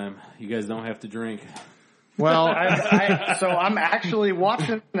this time. You guys don't have to drink. Well, So I'm actually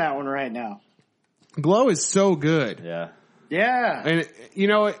watching that one right now. Glow is so good. Yeah. Yeah. And, you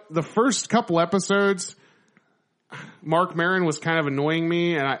know, the first couple episodes, Mark Maron was kind of annoying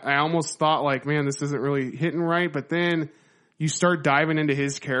me, and I almost thought like, man, this isn't really hitting right. But then you start diving into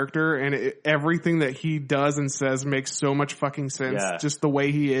his character, and everything that he does and says makes so much fucking sense. Yeah. Just the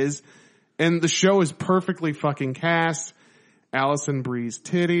way he is. And the show is perfectly fucking cast. Allison Brie's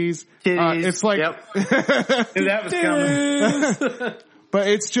titties. It's like, yep. Knew that was coming. but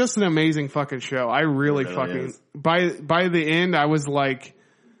it's just an amazing fucking show. I really fucking is. by the end, I was like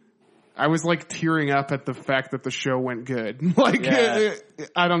tearing up at the fact that the show went good. Like, Yeah.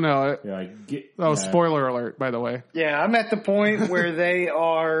 I don't know. Yeah, Spoiler alert, by the way. Yeah, I'm at the point where they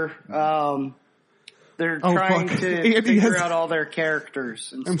are, they're trying fuck. to Andy figure has- out all their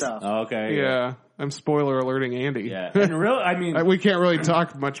characters and stuff. Okay. Yeah. I'm spoiler alerting Andy. Yeah. And I mean, We can't really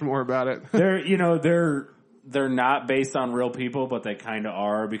talk much more about it. they're not based on real people, but they kind of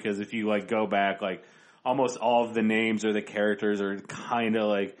are, because if you like go back, like almost all of the names or the characters are kind of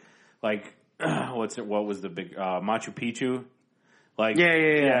like what was the big Machu Picchu? Like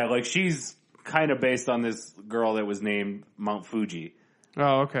Yeah. like she's kind of based on this girl that was named Mount Fuji.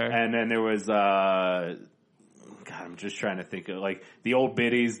 Oh, okay. And then there was God, I'm just trying to think of like the old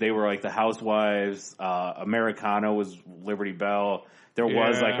biddies. They were like the housewives. Americana was Liberty Bell. There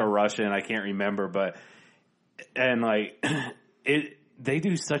was Yeah. like a Russian. I can't remember, but and like they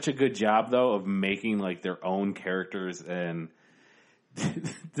do such a good job though of making like their own characters, and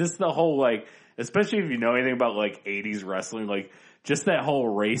just the whole like, especially if you know anything about like 80s wrestling, like just that whole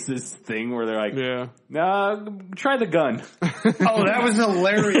racist thing where they're like, Yeah. nah, try the gun. Oh, that was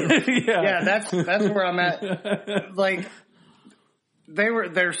hilarious. Yeah. Yeah, that's where I'm at. Like,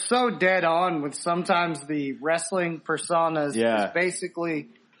 they're so dead on with sometimes the wrestling personas. Yeah. Is basically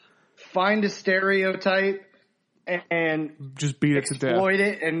find a stereotype and Just beat it to death. exploit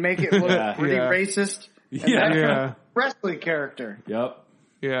it and make it look Yeah. pretty Yeah. racist. And Yeah. that's Yeah. a wrestling character. Yep.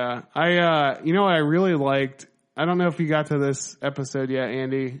 Yeah. You know what I really liked? I don't know if you got to this episode yet,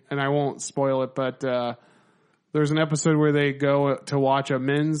 Andy, and I won't spoil it, but there's an episode where they go to watch a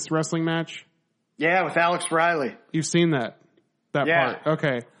men's wrestling match. Yeah, with Alex Riley, You've seen that Yeah. part.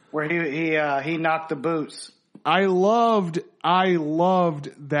 Okay. where he knocked the boots. I loved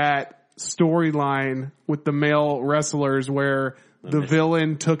that storyline with the male wrestlers where the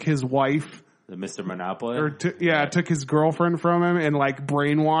villain took his wife The Mr. Monopoly. took his girlfriend from him and like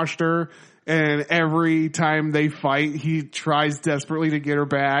brainwashed her. And every time they fight, he tries desperately to get her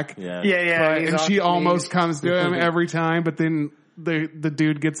back. Yeah. Yeah, But- he's and on she his almost knees. comes to him every time, but then the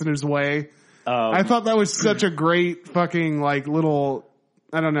dude gets in his way. I thought that was such a great fucking like little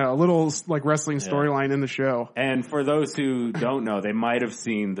like wrestling storyline in the show. And for those who don't know, they might have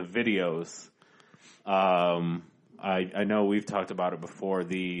seen the videos. I know we've talked about it before.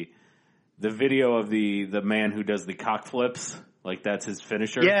 The video of the man who does the cock flips, like that's his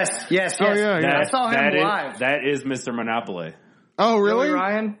finisher. Yes. Oh, yeah. I saw him live. That is Mr. Monopoly. Oh, really? Joey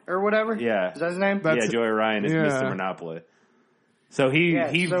Ryan or whatever. Yeah. Is that his name? That's- Yeah, Joey Ryan is yeah. Mr. Monopoly. So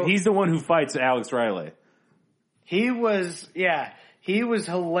he's the one who fights Alex Riley. He was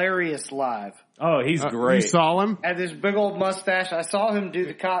hilarious live. Oh, he's great. You saw him? Had this big old mustache. I saw him do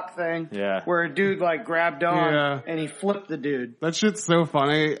the cock thing. Yeah. Where a dude like grabbed on Yeah. and he flipped the dude. That shit's so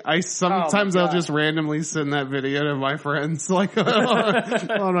funny. Sometimes Oh, my I'll God. just randomly send that video to my friends, like on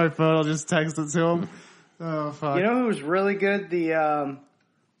my phone. I'll just text it to them. Oh fuck! You know who was really good?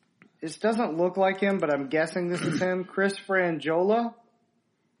 This doesn't look like him, but I'm guessing this is him. Chris Frangiola.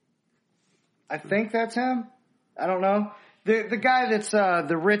 I think that's him. I don't know. The guy that's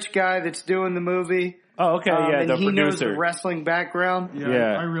the rich guy that's doing the movie. Oh, okay, yeah, and the he knows producer. the wrestling background.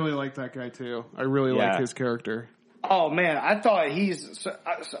 Yeah. I really like that guy too. I really Yeah. like his character. Oh man, I thought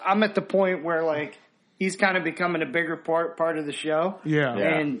I'm at the point where like he's kind of becoming a bigger part of the show. Yeah.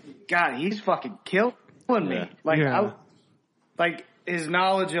 Yeah. And God, he's fucking killing me. Yeah. Like, Yeah. like his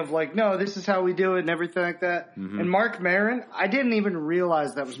knowledge of like, no, this is how we do it and everything like that. Mm-hmm. And Mark Maron, I didn't even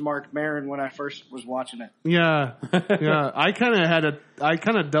realize that was Mark Maron when I first was watching it. Yeah, yeah. I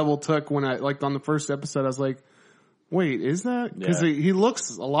kind of double took when I like on the first episode. I was like, "Wait, is that?" Because Yeah. he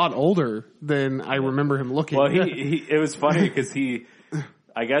looks a lot older than I remember him looking. Well, it was funny because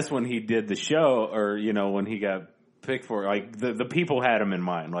I guess when he did the show, or when he got picked for, like the people had him in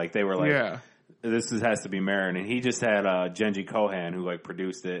mind, like they were like, yeah, has to be Marin, and he just had Genji Kohan who like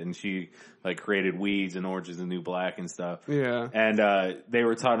produced it, and she like created Weeds and Orange is the New Black and stuff. yeah, And he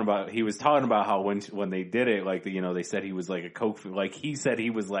was talking about how when they did it, like they said he was like a coke, like he said he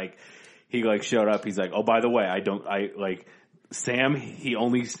was like he like showed up. He's like, oh, by the way, Sam, he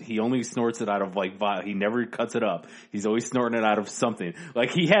only snorts it out of like he never cuts it up. He's always snorting it out of something.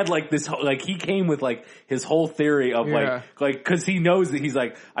 Like he had like this, like he came with like his whole theory of like cause he knows that he's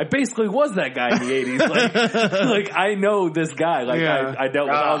like, I basically was that guy in the 80s. Like I know this guy. Like I dealt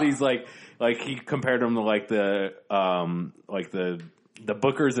with all these like he compared him to like the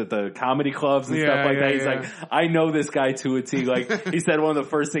bookers at the comedy clubs and stuff like that. He's like, I know this guy to a T. Like he said one of the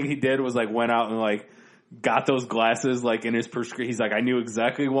first thing he did was like went out and like got those glasses like in his prescription. He's like, I knew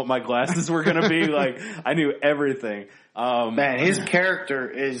exactly what my glasses were going to be. Like I knew everything. Man, his character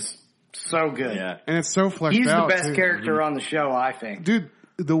is so good. Yeah. And it's so fleshed He's out. the best too. character on the show, I think. Dude,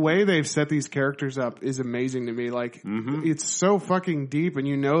 the way they've set these characters up is amazing to me. Like, it's so fucking deep, and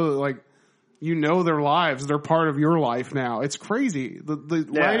you know their lives. They're part of your life now. It's crazy. The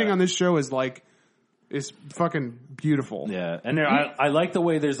writing on this show is fucking beautiful. Yeah. And I like the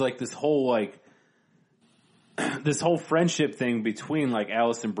way there's like this whole friendship thing between like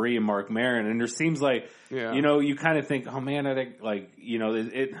Alison Brie and Mark Maron. And there seems like, you know, you kind of think, oh man, I think like, you know,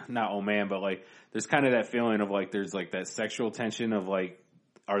 not oh man, but like there's kind of that feeling of like, there's like that sexual tension of like,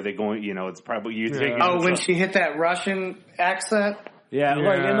 are they going, you know, it's probably you think. Oh, when she hit that Russian accent? Yeah,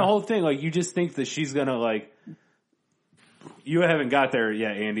 like, and the whole thing, like, you just think that she's gonna, like, you haven't got there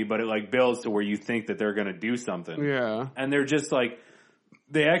yet, Andy, but it, like, builds to where you think that they're gonna do something. Yeah. And they're just, like,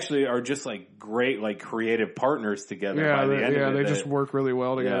 they actually are just, like, great, like, creative partners together by the end of it. Yeah, they just work really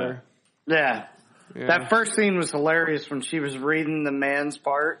well together. Yeah. That first scene was hilarious when she was reading the man's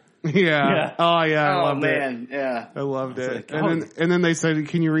part. Yeah. Oh, yeah, I loved man. it. Yeah. I loved it. Like, and then they said,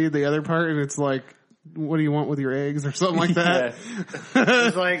 can you read the other part? And it's like, what do you want with your eggs or something like that?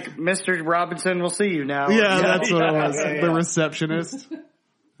 It's like, Mr. Robinson, we'll see you now. Yeah, that's what it was. The receptionist.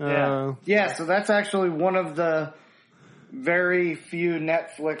 So that's actually one of the very few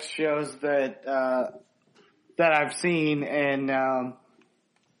Netflix shows that I've seen, and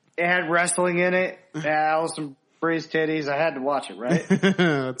it had wrestling in it. Alison Brie's titties. I had to watch it, right?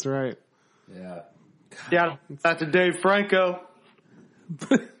 That's right. Yeah. Yeah, that's a Dave Franco.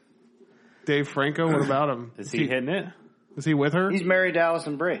 Dave Franco, what about him? Is he hitting it? Is he with her? He's married to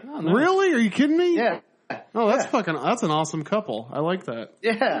Alison Brie. Oh, nice. Really? Are you kidding me? Yeah. Oh, that's an awesome couple. I like that.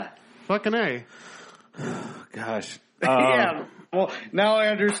 Yeah. Fucking A. Gosh. Yeah. Well, now I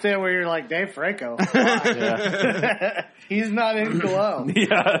understand where you're like, Dave Franco. Why? He's not in Glow.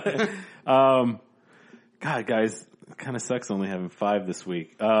 Yeah. God, guys, it kind of sucks only having 5 this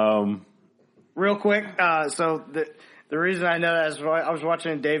week. Real quick, so the reason I know that is I was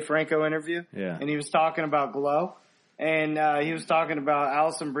watching a Dave Franco interview, and he was talking about Glow, and he was talking about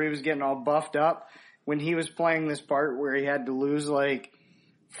Alison Brie was getting all buffed up when he was playing this part where he had to lose like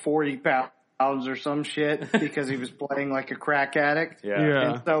 40 pounds or some shit because he was playing like a crack addict.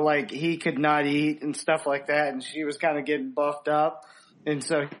 Yeah. And so like he could not eat and stuff like that, and she was kind of getting buffed up, and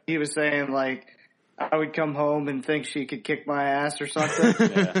so he was saying like I would come home and think she could kick my ass or something.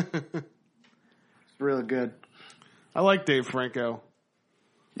 It's really good. I like Dave Franco.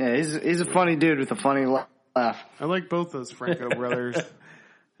 Yeah, he's a funny dude with a funny laugh. I like both those Franco brothers.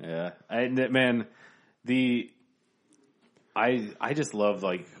 Yeah. I just love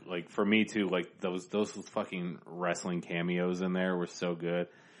like for me too, like those fucking wrestling cameos in there were so good.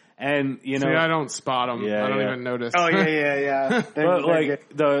 And you know, see, I don't spot them. Yeah, I don't even notice. Oh yeah. But like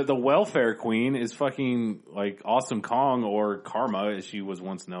the welfare queen is fucking like Awesome Kong, or Karma as she was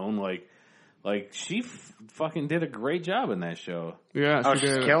once known. Like she fucking did a great job in that show. Yeah, she's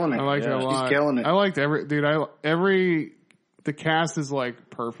did. killing it. I liked it a lot. She's killing it. I liked the cast is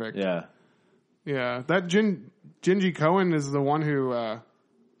like perfect. Yeah. Yeah. That Gingy Cohen is the one who,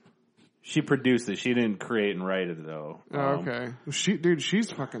 She produced it. She didn't create and write it though. okay.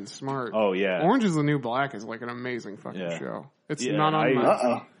 She's fucking smart. Oh yeah. Orange is the New Black is like an amazing fucking show. It's not on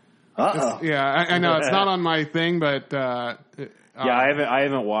my, I know it's not on my thing, but, I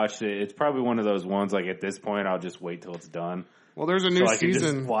haven't watched it. It's probably one of those ones like at this point I'll just wait till it's done. Well, there's a new so I can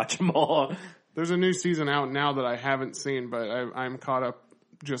season. just watch them all. There's a new season out now that I haven't seen, but I'm caught up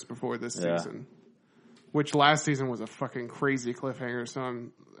just before this season. Which last season was a fucking crazy cliffhanger, so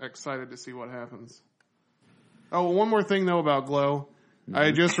I'm excited to see what happens. Oh, one more thing though about Glow.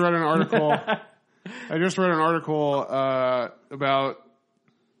 I just read an article. About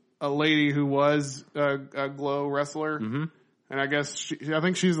a lady who was a Glow wrestler. Mm-hmm. And I guess I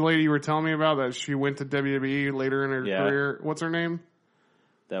think she's the lady you were telling me about, that she went to WWE later in her career. What's her name?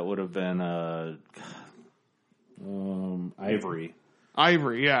 That would have been Ivory.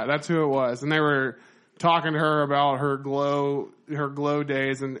 Ivory, yeah, that's who it was. And they were talking to her about her glow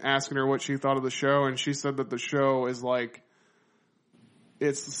days and asking her what she thought of the show, and she said that the show is like,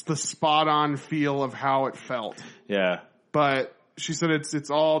 it's the spot on feel of how it felt. Yeah. but she said it's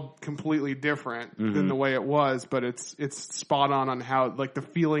all completely different than the way it was, but it's spot on how, like, the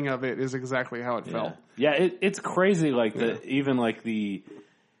feeling of it is exactly how it felt. Yeah, it's crazy. Like the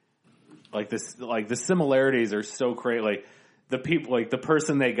similarities are so great. Like the people, like the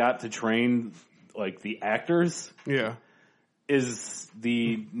person they got to train, like the actors, is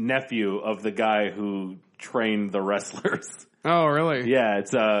the nephew of the guy who trained the wrestlers. Oh, really? Yeah,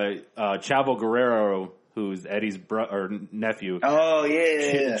 it's Chavo Guerrero, who's Eddie's nephew. Oh,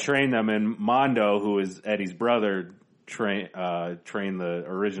 yeah. Trained them, and Mondo, who is Eddie's brother, trained the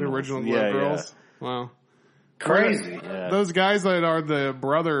original Glow Girls. Yeah. Wow. Crazy. Yeah. Those guys that are the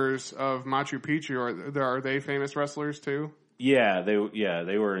brothers of Machu Picchu, are they famous wrestlers too? Yeah, they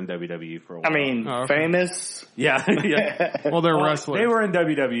were in WWE for a while. I mean, famous. Yeah. Well, they're wrestlers. They were in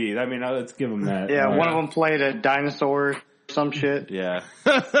WWE. I mean, let's give them that. Yeah, one of them played a dinosaur, some shit. Yeah.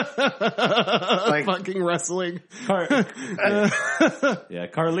 Like fucking wrestling. Yeah,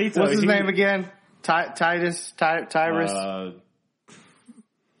 Carlito. What's his name again? Tyrus.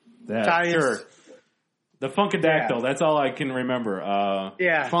 Sure. The Funkadactyl. That's all I can remember.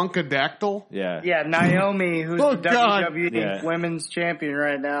 Yeah. Funkadactyl? Yeah. Yeah, Naomi, who's Oh, the God. WWE Women's Champion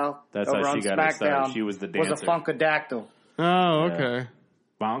right now. That's over how on she got her start. SmackDown, She was the dancer. Was a Funkadactyl. Oh, okay.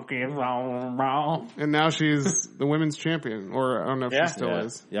 Funky. And now she's the women's champion, or I don't know if she still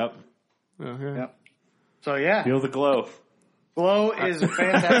is. Yep. Oh, yeah. Yep. So yeah, Feel the glow. glow is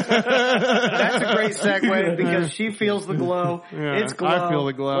fantastic. That's a great segue because she feels the glow. Yeah, It's glow. I feel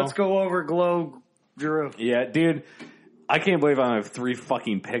the glow. Let's go over glow, Drew. Yeah, dude. I can't believe I have 3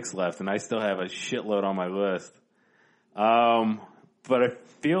 fucking picks left, and I still have a shitload on my list. But I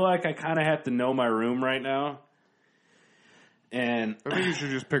feel like I kind of have to know my room right now. And I think you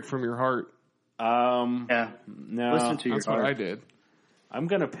should just pick from your heart. Yeah. No, Listen to your That's heart. what I did. I'm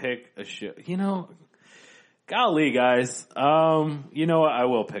gonna pick a shit. You know, golly, guys. You know what? I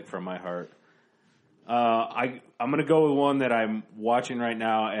will pick from my heart. I'm gonna go with one that I'm watching right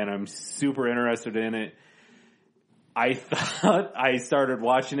now, and I'm super interested in it. I thought I started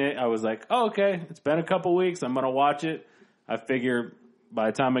watching it. I was like, oh, okay, it's been a couple weeks. I'm gonna watch it. I figure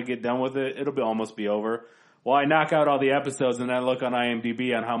by the time I get done with it, it'll almost be over. Well, I knock out all the episodes and I look on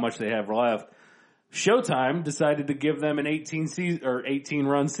IMDb on how much they have left. Showtime decided to give them an 18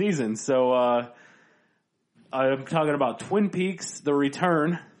 run season. So, I'm talking about Twin Peaks: The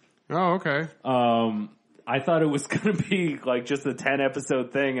Return. Oh, okay. I thought it was going to be like just a 10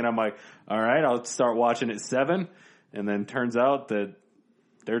 episode thing, and I'm like, all right, I'll start watching at 7. And then turns out that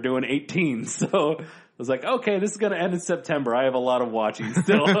they're doing 18. So I was like, okay, this is going to end in September. I have a lot of watching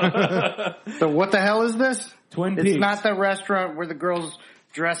still. So what the hell is this? Twin Peaks. It's not the restaurant where the girls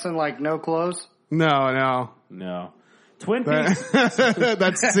dressing like no clothes. No. No. Twin Peaks.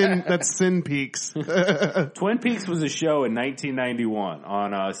 That's Sin Peaks. Twin Peaks was a show in 1991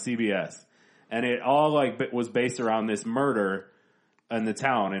 on CBS, and it all was based around this murder in the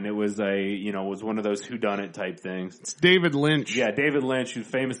town, and it was was one of those whodunit type things. It's David Lynch. Yeah, David Lynch, who's a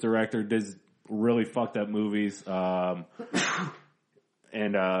famous director, does really fucked up movies,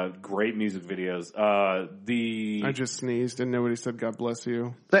 and great music videos. I just sneezed and nobody said God bless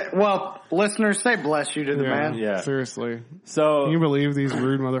you. Well, listeners, say bless you to the man. Yeah. Seriously. So Can you believe these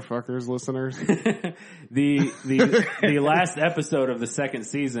rude motherfuckers, listeners? the last episode of the second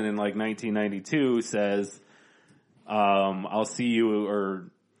season in 1992 says, I'll see you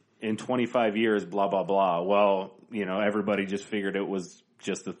in 25 years, blah, blah, blah. Well, everybody just figured it was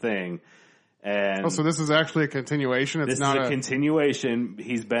just a thing. And so this is actually a continuation. It's not a continuation.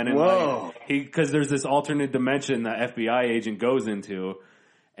 He's been in because there's this alternate dimension the FBI agent goes into,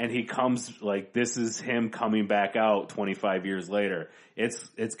 and he comes this is him coming back out 25 years later.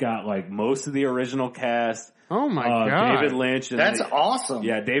 It's got most of the original cast. Oh my God. David Lynch. And That's awesome.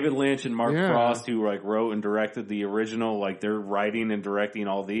 Yeah, David Lynch and Mark Frost, who wrote and directed the original. They're writing and directing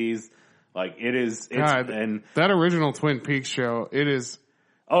all these. It's and that original Twin Peaks show. It is.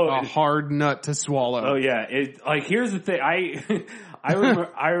 A hard nut to swallow. Oh yeah, here's the thing. I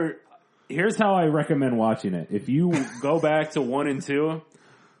remember. Here's how I recommend watching it. If you go back to 1 and 2,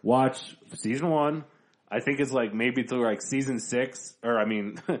 watch season 1. I think it's maybe through season 6,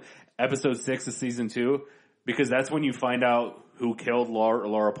 episode 6 of season 2, because that's when you find out who killed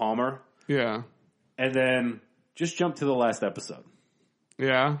Laura Palmer. Yeah, and then just jump to the last episode.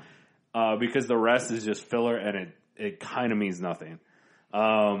 Yeah, because the rest is just filler, and it kind of means nothing.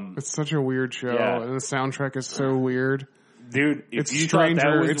 It's such a weird show, and the soundtrack is so weird, dude. It's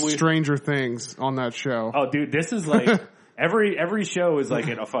Stranger Things on that show. Oh, dude, this is every show is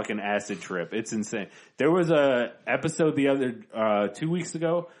a fucking acid trip. It's insane. There was a episode the other 2 weeks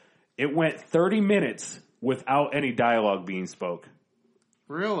ago. It went 30 minutes without any dialogue being spoke.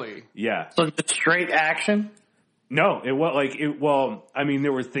 Really? Yeah. So just straight action? No, it was well, I mean,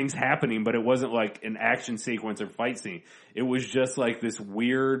 there were things happening, but it wasn't like an action sequence or fight scene. It was just like this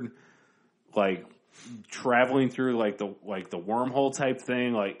weird, like traveling through like the wormhole type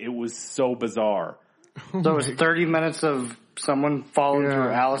thing. Like it was so bizarre. So it was 30 minutes of someone falling Yeah.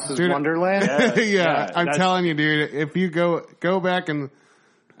 through Alice's Dude, Wonderland? Yeah, I'm telling you, dude, if you go back and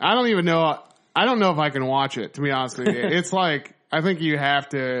I don't know if I can watch it, to be honest with you. It's like, I think you have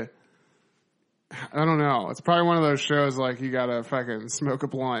to, I don't know. It's probably one of those shows like you gotta fucking smoke a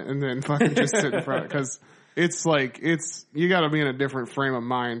blunt and then fucking just sit in front, because it's like, you gotta be in a different frame of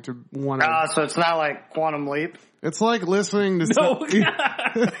mind to want to. So it's not like Quantum Leap? It's like listening to No. no.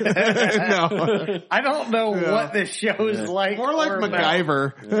 I don't know what this show is like. More like or about.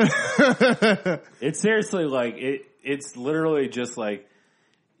 MacGyver. It's seriously like, it's literally just like,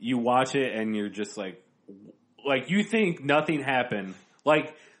 you watch it and you're just like you think nothing happened.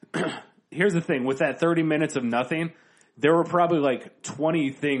 Like, here's the thing, with that 30 minutes of nothing, there were probably like 20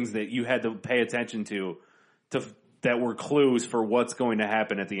 things that you had to pay attention to that were clues for what's going to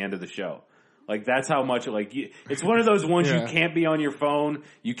happen at the end of the show. Like, that's how much, like, it's one of those ones you can't be on your phone,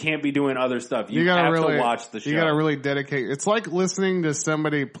 you can't be doing other stuff. You gotta have really to watch the show. You gotta really dedicate. It's like listening to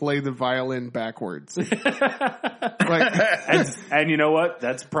somebody play the violin backwards. and you know what?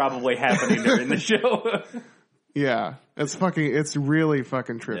 That's probably happening during the show. Yeah, it's really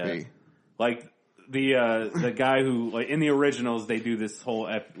fucking trippy. Yeah. Like the guy who, like, in the originals, they do this whole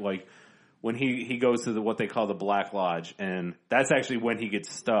like when he goes to what they call the Black Lodge, and that's actually when he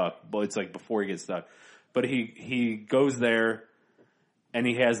gets stuck. But it's like before he gets stuck. But he goes there, and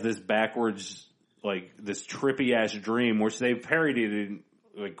he has this backwards, like this trippy ass dream, which they've parodied it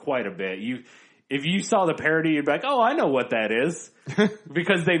like quite a bit. If you saw the parody, you'd be like, oh, I know what that is.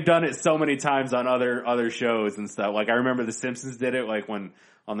 Because they've done it so many times on other shows and stuff. Like, I remember The Simpsons did it, like, when,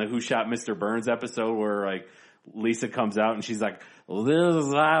 on the Who Shot Mr. Burns episode, where, like, Lisa comes out and she's like,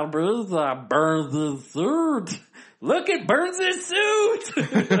 Burns' suit. Look at Burns' suit!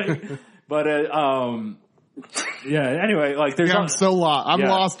 Yeah, anyway, like, there's... I'm so lost. I'm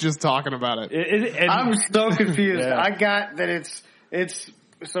lost just talking about it. I'm so confused. Yeah. I got that it's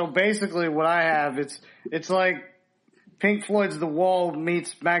so basically what I have, it's like Pink Floyd's The Wall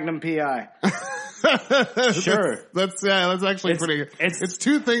meets Magnum P.I. Sure. That's actually pretty good. It's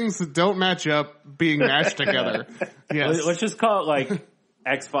two things that don't match up being mashed together. Yes. Let's just call it like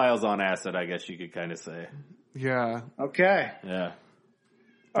X-Files on acid, I guess you could kind of say. Yeah. Okay. Yeah.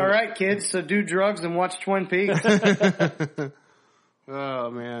 All right, kids. So do drugs and watch Twin Peaks. Oh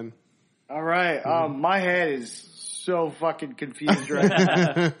man. All right. My head is so fucking confused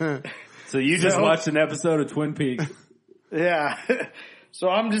right now. So you just watched an episode of Twin Peaks. Yeah. So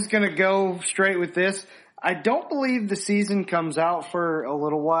I'm just going to go straight with this. I don't believe the season comes out for a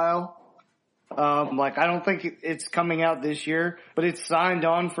little while. I don't think it's coming out this year, but it's signed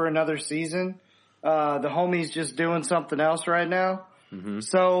on for another season. The homie's just doing something else right now. Mm-hmm.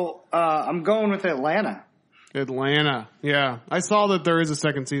 So, I'm going with Atlanta. Atlanta. Yeah. I saw that there is a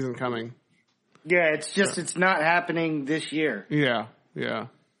second season coming. Yeah, it's not happening this year. Yeah. Yeah.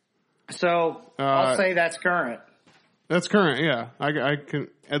 So, I'll say that's current. That's current, yeah. I can.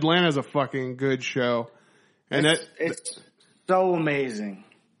 Atlanta's a fucking good show, and it's so amazing.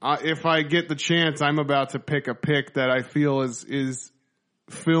 If I get the chance, I'm about to pick a pick that I feel is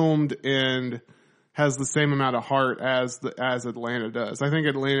filmed and has the same amount of heart as Atlanta does. I think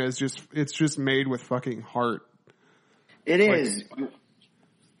Atlanta is just made with fucking heart. It is.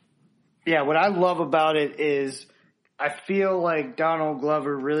 Yeah, what I love about it is I feel like Donald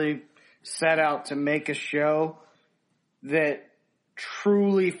Glover really set out to make a show that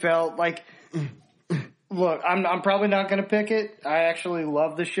truly felt like, look, I'm probably not going to pick it. I actually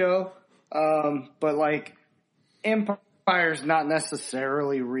love the show. But like Empire's not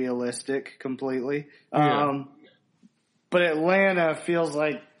necessarily realistic completely. Yeah. But Atlanta feels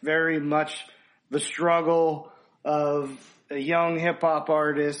like very much the struggle of a young hip hop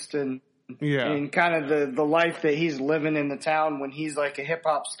artist and kind of the life that he's living in the town when he's like a hip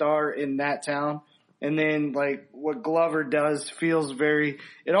hop star in that town. And then like what Glover does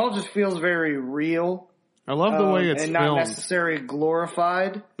it all just feels very real. I love the way it's and filmed. not necessarily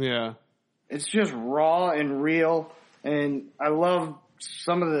glorified. Yeah. It's just raw and real. And I love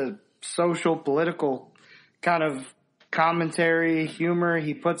some of the social, political kind of commentary, humor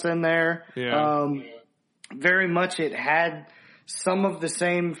he puts in there. Yeah. Very much it had some of the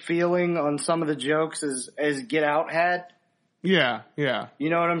same feeling on some of the jokes as Get Out had. Yeah. Yeah. You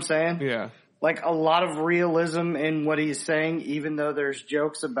know what I'm saying? Yeah. Like a lot of realism in what he's saying, even though there's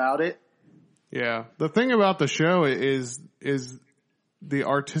jokes about it. Yeah. The thing about the show is the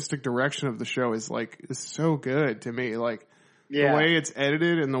artistic direction of the show is so good to me. Like the way it's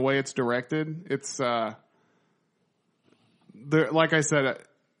edited and the way it's directed, it's like I said,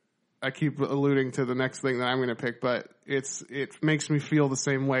 I keep alluding to the next thing that I'm going to pick, but it makes me feel the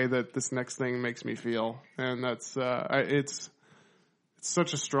same way that this next thing makes me feel, and that's it's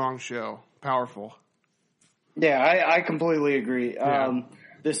such a strong show, powerful. Yeah, I completely agree. Yeah.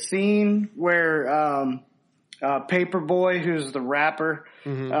 The scene where Paperboy, who's the rapper,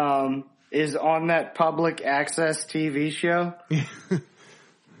 is on that public access TV show.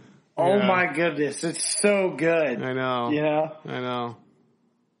 Oh Yeah. my goodness, it's so good. I know. You know? I know.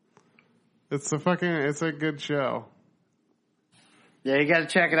 It's a good show. Yeah, you got to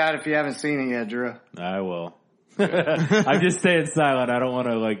check it out if you haven't seen it yet, Drew. I will. I'm just staying silent. I don't want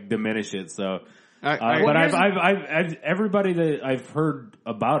to diminish it. So, but I've everybody that I've heard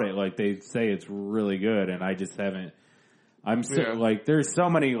about it, they say it's really good, and I just haven't. I'm still there's so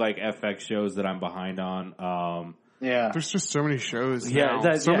many FX shows that I'm behind on. Yeah, there's just so many shows. Yeah,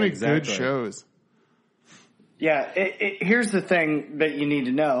 now. So many good shows. Yeah, here's the thing that you need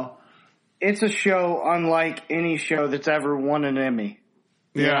to know. It's a show unlike any show that's ever won an Emmy.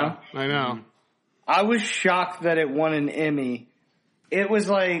 Yeah, I know. I was shocked that it won an Emmy. It was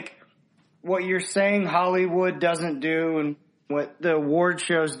like what you're saying Hollywood doesn't do and what the award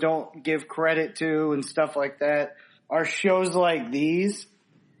shows don't give credit to and stuff like that are shows like these.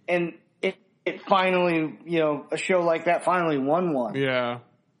 And it finally, a show like that finally won one. Yeah.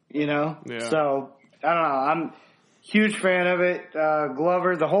 Yeah. So, I don't know. I'm huge fan of it.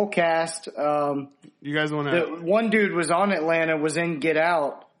 Glover, the whole cast. You guys want to? One dude was on Atlanta, was in Get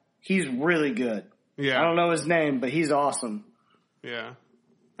Out. He's really good. Yeah. I don't know his name, but he's awesome. Yeah.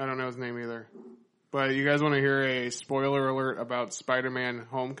 I don't know his name either. But you guys want to hear a spoiler alert about Spider-Man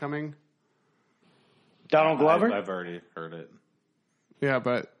Homecoming? Donald Glover? I've already heard it. Yeah,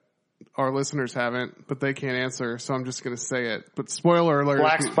 but our listeners haven't, but they can't answer, so I'm just going to say it. But spoiler alert.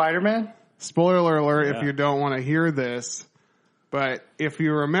 Black Spider-Man? Spoiler alert if you don't want to hear this. But if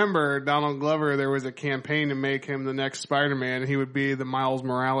you remember, Donald Glover, there was a campaign to make him the next Spider-Man. He would be the Miles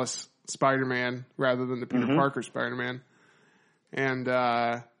Morales Spider-Man rather than the Peter Parker Spider-Man. And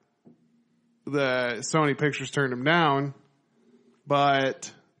the Sony Pictures turned him down,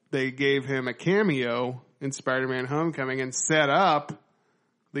 but they gave him a cameo in Spider-Man Homecoming and set up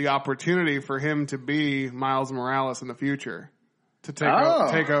the opportunity for him to be Miles Morales in the future. To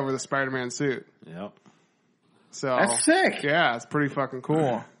take over the Spider-Man suit. Yep. So that's sick. Yeah, it's pretty fucking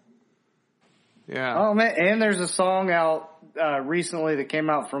cool. Yeah. Oh man, and there's a song out recently that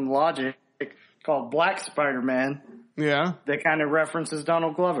came out from Logic called Black Spider-Man. Yeah. That kind of references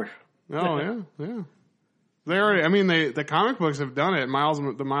Donald Glover. Oh yeah. They already. The comic books have done it.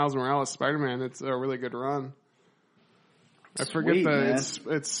 The Miles Morales Spider-Man. It's a really good run. I forget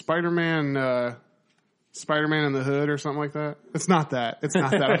it's Spider-Man. Spider-Man in the Hood or something like that. It's not that.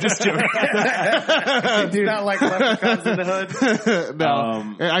 I'm just joking. It's not like Leprechauns in the Hood.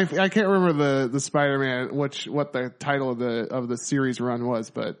 No, I can't remember the Spider-Man what the title of the series run was,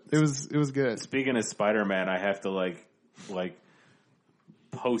 but it was good. Speaking of Spider-Man, I have to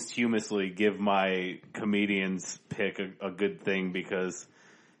posthumously give my comedian's pick a good thing because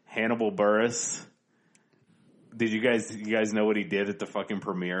Hannibal Buress. Did you guys know what he did at the fucking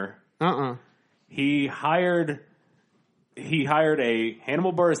premiere? He hired a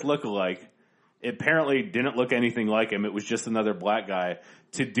Hannibal Buress lookalike. It apparently didn't look anything like him. It was just another black guy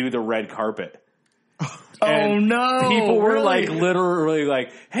to do the red carpet. Oh no! People were literally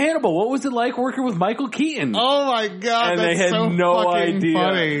Hannibal, what was it like working with Michael Keaton? Oh my god! And that's they had so no fucking idea.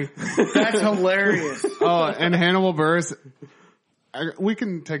 Funny. That's hilarious. Oh, and Hannibal Buress. We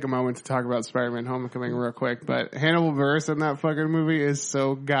can take a moment to talk about Spider-Man Homecoming real quick, but Hannibal Buress in that fucking movie is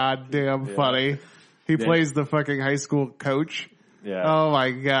so goddamn funny. He plays the fucking high school coach. Yeah. Oh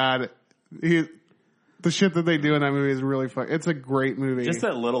my god. The shit that they do in that movie is really fun. It's a great movie. Just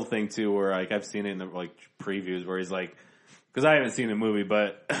that little thing too where I've seen it in the previews where he's because I haven't seen the movie,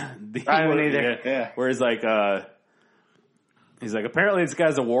 but I haven't either. Yeah. Where he's like, apparently this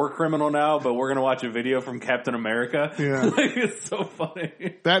guy's a war criminal now, but we're going to watch a video from Captain America. Yeah. It's so funny.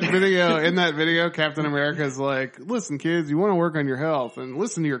 In that video, Captain America's like, listen kids, you want to work on your health and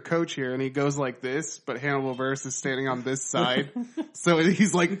listen to your coach here. And he goes like this, but Hannibal Buress is standing on this side. So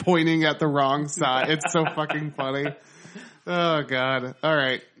he's pointing at the wrong side. It's so fucking funny. Oh god. All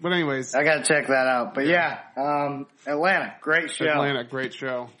right. But anyways. I gotta check that out. But yeah, Atlanta, great show.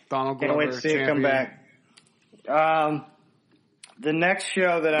 Donald Glover. Can't wait to see it come back. The next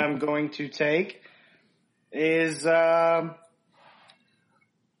show that I'm going to take is,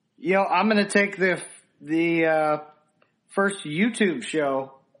 I'm going to take the first YouTube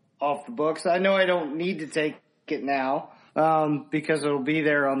show off the books. I know I don't need to take it now because it'll be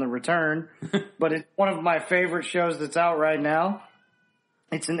there on the return, but it's one of my favorite shows that's out right now.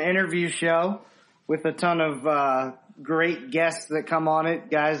 It's an interview show with a ton of great guests that come on it.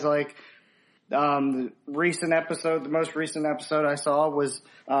 Guys like the most recent episode I saw was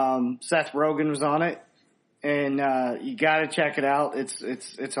Seth Rogen was on it, and you got to check it out.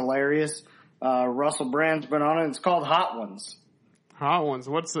 It's hilarious. Russell Brand's been on it. It's called Hot Ones. Hot Ones.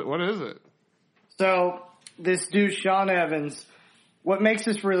 What is it? So this dude Sean Evans, what makes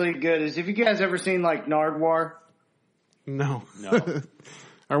this really good is, have you guys ever seen like Nardwuar? No. No.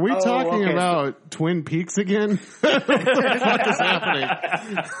 Are we talking okay. about Twin Peaks again? What the fuck is happening?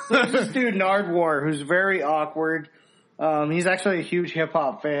 There's this dude Nardwuar who's very awkward. He's actually a huge hip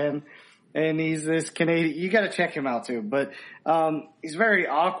hop fan, and he's this Canadian. You got to check him out too. But he's very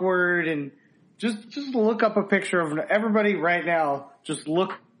awkward, and just look up a picture of everybody right now. Just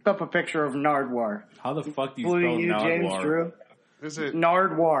look up a picture of Nardwuar. How the fuck do you Including spell you, James Nardwuar? Drew. Is it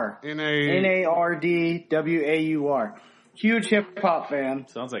Nardwuar. Nardwur. Huge hip hop fan.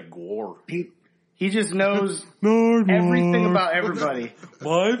 Sounds like Gore. He just knows Nardwuar? everything about everybody.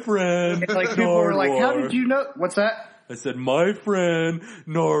 My friend. Like people were like, "How did you know?" What's that? I said, my friend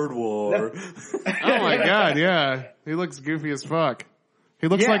Nardwuar. Oh my god, yeah. He looks goofy as fuck. He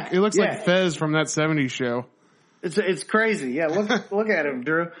looks Yeah, like Fez from that 70s show. It's crazy. Yeah, look at him,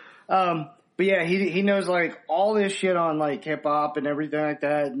 Drew. But yeah, he knows like all this shit on like hip hop and everything like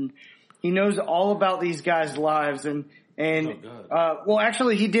that, and he knows all about these guys' lives and well,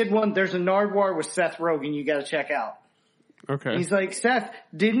 actually, he did one. There's a Nardwuar with Seth Rogen. You got to check out. Okay. He's like, Seth,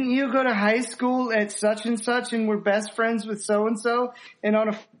 didn't you go to high school at such and such and were best friends with so and so? And on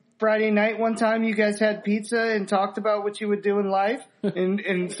a Friday night one time, you guys had pizza and talked about what you would do in life.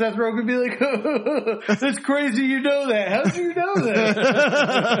 And Seth Rogen would be like, that's crazy. You know that. How do you know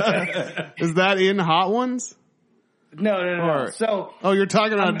that? Is that in Hot Ones? No. Or- So, you're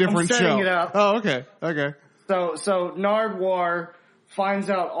talking about a different I'm setting show. it up. Oh, okay. So Nardwuar finds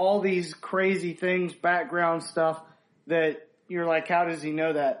out all these crazy things, background stuff that you're like, how does he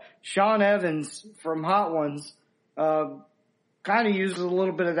know that? Sean Evans from Hot Ones, kind of uses a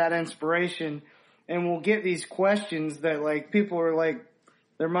little bit of that inspiration, and we'll get these questions that like people are like,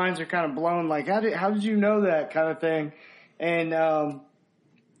 their minds are kind of blown, like, how did you know that kind of thing? And,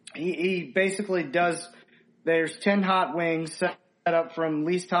 he basically does, there's 10 hot wings set up from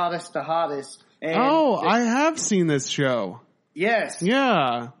least hottest to hottest. And I have seen this show. yes.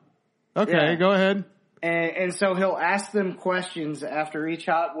 Yeah. Okay, Yeah. go ahead. And so he'll ask them questions after each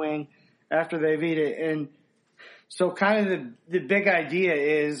hot wing, after they've eaten it. And so kind of the big idea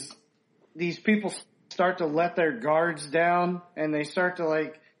is these people start to let their guards down and they start to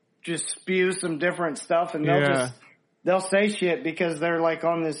like just spew some different stuff, and they'll say shit because they're like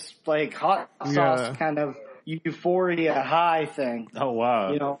on this like hot sauce kind of euphoria high thing. Oh,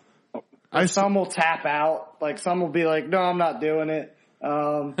 wow. You know, some will tap out, like some will be like, no, I'm not doing it.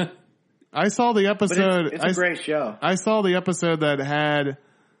 I saw the But episode. it's a great show. I saw the episode that had,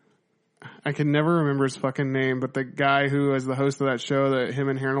 I can never remember his fucking name, but the guy who was the host of that show that him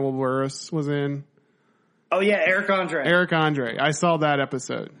and Hannibal Buress was in. Oh yeah, Eric Andre. Eric Andre. I saw that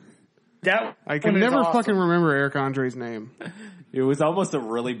episode. I can never fucking remember Eric Andre's name. It was almost a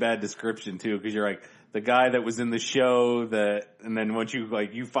really bad description too, because you're like the guy that was in the show and then once you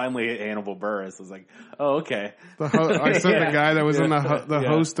you finally hit Hannibal Buress, I was like, oh, okay. I said the guy that was in the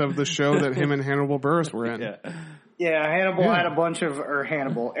host of the show that him and Hannibal Buress were in. Yeah, Hannibal had a bunch of,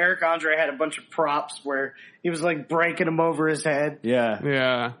 Eric Andre had a bunch of props where he was like breaking them over his head.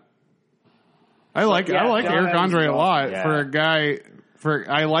 Yeah. I like Eric Andre a lot for a guy.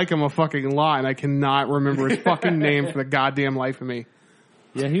 I like him a fucking lot, and I cannot remember his fucking name for the goddamn life of me.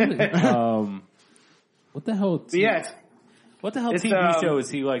 Yeah, he was, what the hell? What the hell TV show is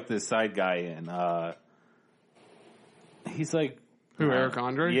he like the side guy in? He's like who? Eric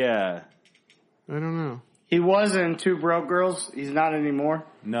Andre? Yeah, I don't know. He was in Two Broke Girls. He's not anymore.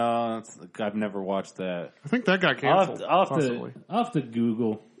 No, I've never watched that. I think that got canceled. I'll have to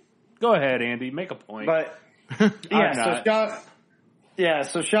Google. Go ahead, Andy. Make a point. But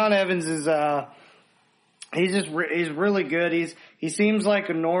so Sean Evans is he's really good. He seems like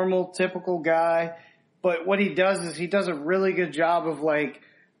a normal, typical guy, but what he does is he does a really good job of like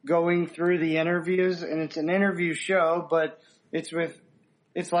going through the interviews, and it's an interview show, but it's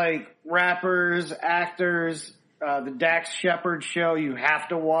like rappers, actors, the Dax Shepard show you have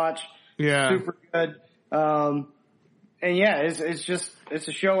to watch. Yeah. Super good. And yeah, it's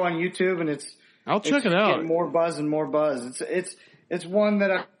a show on YouTube, and I'll check it out. Getting more buzz and more buzz. It's one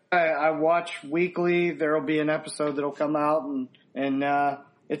that I watch weekly. There will be an episode that'll come out, and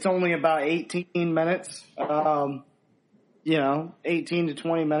it's only about 18 minutes. 18 to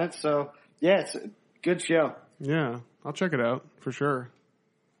 20 minutes. So yeah, it's a good show. Yeah, I'll check it out for sure.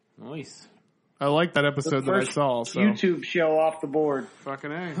 Nice. I like that episode that I First saw. So. YouTube show off the board.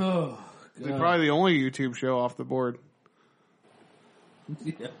 Fucking A. Oh, It's probably the only YouTube show off the board.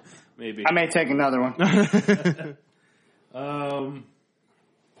 yeah, maybe. I may take another one.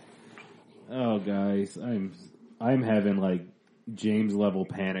 Oh, guys, I'm having like James level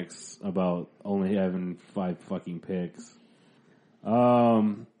panics about only having 5 fucking picks.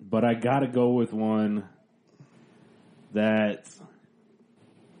 But I gotta go with one that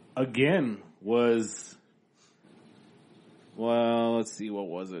again was, well, let's see, what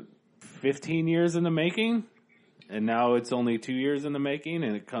was it? 15 years in the making, and now it's only 2 years in the making,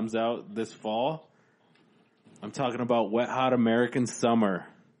 and it comes out this fall. I'm talking about Wet Hot American Summer.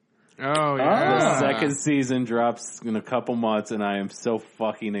 Oh, The yeah. second season drops in a couple months, and I am so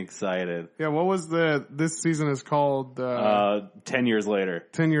fucking excited. Yeah, what was this season is called 10 years later.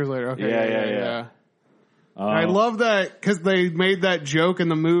 10 years later. Okay. Yeah. I love that because they made that joke in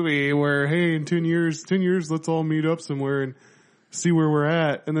the movie where, hey, in 10 years, let's all meet up somewhere and see where we're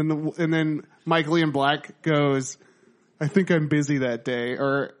at. And then Michael Ian Black goes, I think I'm busy that day,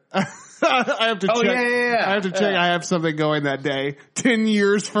 or I have to check. Yeah. I have to check. I have something going that day. 10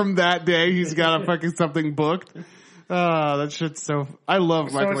 years from that day, he's got a fucking something booked. That shit's so. I love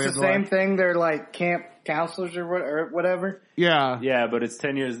So Michael it's Ian the Black. same thing. They're like camp counselors or whatever. Yeah. Yeah, but it's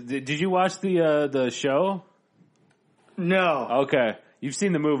 10 years. Did you watch the show? No. Okay. You've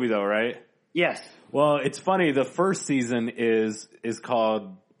seen the movie though, right? Yes. Well, it's funny. The first season is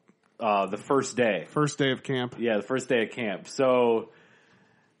called The First Day. First day of camp. Yeah, the first day of camp. So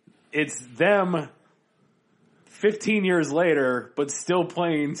it's them 15 years later, but still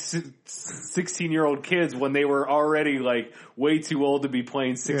playing 16-year-old kids when they were already like way too old to be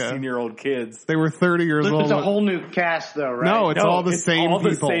playing 16-year-old kids. They were 30 years old. It's a whole new cast, though, right? No, it's all the it's same all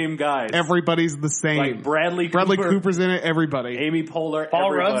people. the same guys. Everybody's the same. Like Bradley Cooper's in it. Everybody. Amy Poehler,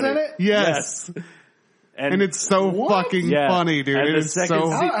 Paul everybody. Rudd's in it. Yes. And it's so What? fucking Yeah. funny, dude. And It the is second so.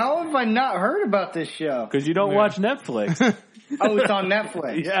 How have I not heard about this show? Because you don't watch Netflix. Oh, it's on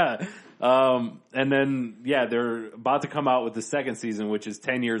Netflix. Yeah. And then, they're about to come out with the second season, which is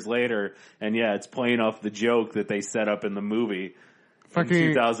 10 years later. And it's playing off the joke that they set up in the movie Fucking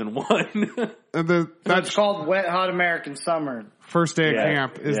in 2001. So That's it's called Wet Hot American Summer. First Day of Yeah,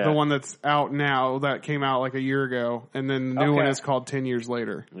 Camp is yeah. the one that's out now. That came out like a year ago, and then the new Okay. one is called 10 Years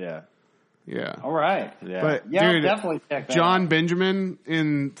Later. yeah. Yeah, All right. Yeah. but Yeah, I'll dude, definitely check that John out. Benjamin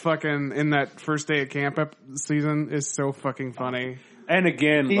in that First Day of Camp season is so fucking funny. And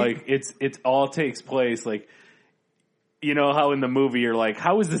again, like, it all takes place, like, you know how in the movie you're like,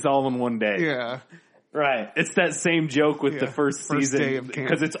 how is this all in one day? Yeah, Right. It's that same joke with the Yeah. first First day season of camp.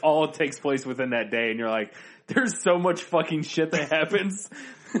 because it's all takes place within that day, and you're like, there's so much fucking shit that happens.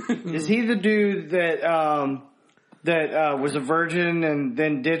 Is he the dude that was a virgin and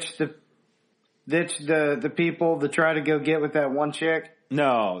then ditched the people to try to go get with that one chick?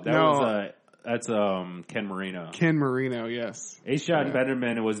 No, No. that's Ken Marino. Ken Marino. Yes, Ashon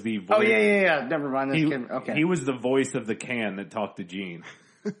Benjamin was the voice. Oh yeah. Never mind. That's Kim. Okay. He was the voice of the can that talked to Gene.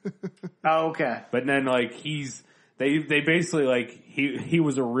 Oh, okay. But then like they basically like he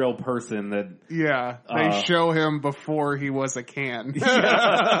was a real person that yeah. They show him before he was a can.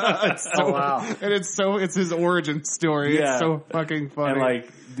 It's so, Oh, wow. And it's his origin story. Yeah. It's so fucking funny. and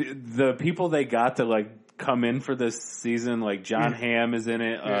like the people they got to like come in for this season, like John Hamm is in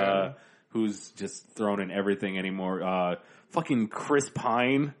it, Yeah. who's just thrown in everything anymore. Fucking Chris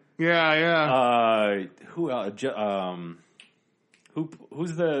Pine. yeah. Who else?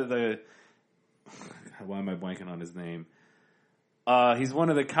 Who's the why am I blanking on his name? He's one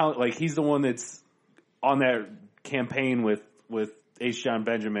of the he's the one that's on that campaign with H. John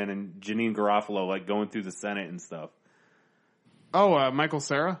Benjamin and Janine Garofalo, like going through the Senate and stuff. Oh, Michael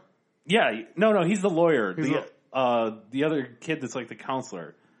Cera? Yeah, no, he's the lawyer. He's The other kid that's like the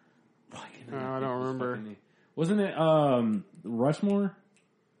counselor. I don't remember. Wasn't it Rushmore?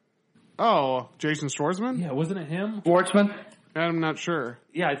 Oh, Jason Schwartzman? Yeah, wasn't it him? Schwartzman? I'm not sure.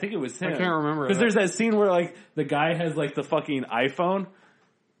 Yeah, I think it was him. I can't remember Because that. there's that scene where like the guy has like the fucking iPhone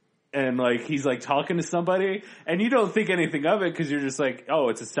and like he's like talking to somebody and you don't think anything of it because you're just like, oh,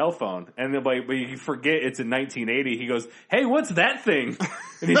 it's a cell phone. And then like, but you forget it's in 1980. He goes, hey, what's that thing?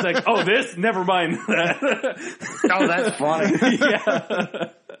 And he's like, oh, this? Never mind that. Oh, that's funny. Yeah.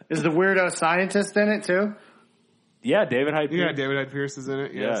 Is the weirdo scientist in it too? Yeah, David Hyde. Yeah, David Hyde Pierce is in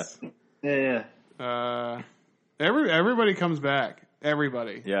it. Yes. Yeah. Everybody comes back.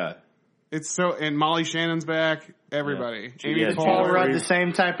 Everybody. Yeah. It's so, and Molly Shannon's back. Everybody. Yeah. Amy Yeah, Paul Poehler. Rudd the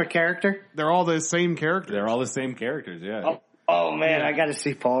same type of character? They're all the same character. They're all the same characters, yeah. Oh man, I got to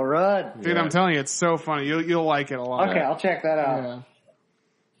see Paul Rudd. Dude, I'm telling you, it's so funny. You'll like it a lot. Okay, I'll check that out. Yeah.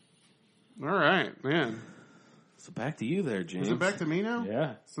 All right, man. So back to you there, James. Is it back to me now?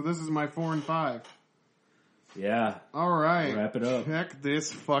 Yeah. So this is my 4 and 5. Yeah. All right. Wrap it up. Check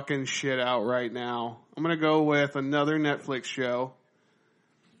this fucking shit out right now. I'm gonna go with another Netflix show,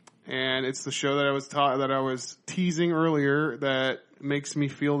 and it's the show that I was teasing earlier that makes me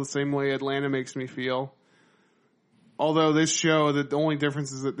feel the same way Atlanta makes me feel. Although this show, the only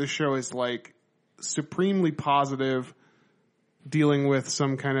difference is that this show is like supremely positive, dealing with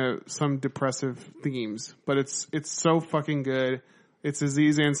some depressive themes, but it's so fucking good. It's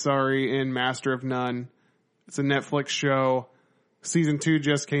Aziz Ansari in Master of None. It's a Netflix show. Season 2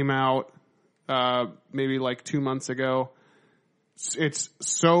 just came out, maybe like 2 months ago. It's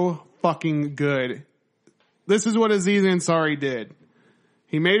so fucking good. This is what Aziz Ansari did.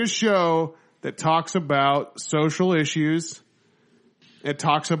 He made a show that talks about social issues. It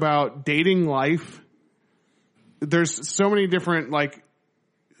talks about dating life. There's so many different, like,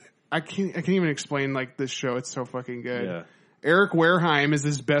 I can't even explain, like, this show. It's so fucking good. Yeah. Eric Wareheim is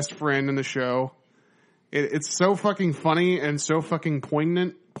his best friend in the show. It's so fucking funny and so fucking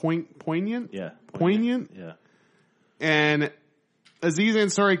poignant. Yeah. Poignant? Yeah. And Aziz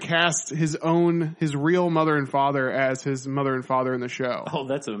Ansari cast his real mother and father as his mother and father in the show. Oh,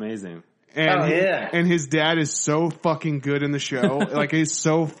 that's amazing. And Oh, yeah. and his dad is so fucking good in the show. Like, he's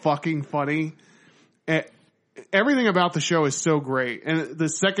so fucking funny. And everything about the show is so great. And the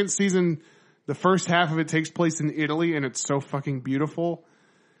second season, the first half of it takes place in Italy, and it's so fucking beautiful.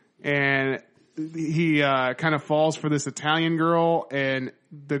 And he kind of falls for this Italian girl, and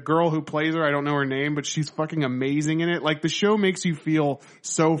the girl who plays her, I don't know her name, but she's fucking amazing in it. Like, the show makes you feel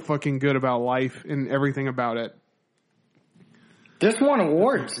so fucking good about life and everything about it. This won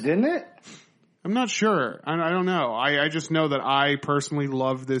awards, didn't it? I'm not sure. I don't know. I just know that I personally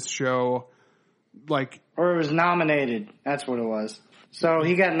love this show. Like, Or it was nominated. That's what it was. So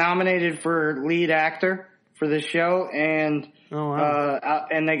he got nominated for lead actor for this show, and oh wow.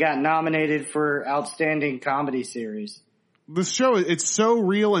 and they got nominated for outstanding comedy series. This show, it's so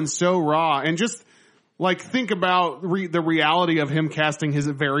real and so raw, and just like think about the reality of him casting his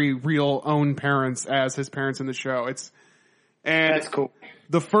very real own parents as his parents in the show. That's cool.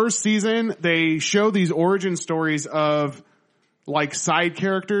 The first season, they show these origin stories of like side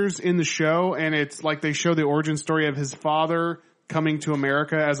characters in the show, and it's like they show the origin story of his father coming to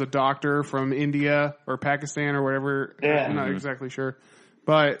America as a doctor from India or Pakistan or whatever. Yeah. I'm not exactly sure,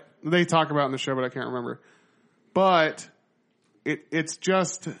 but they talk about it in the show, but I can't remember. But it's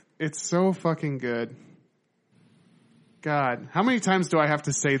so fucking good. God, how many times do I have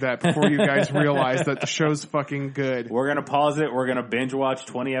to say that before you guys realize that the show's fucking good? We're going to pause it. We're going to binge watch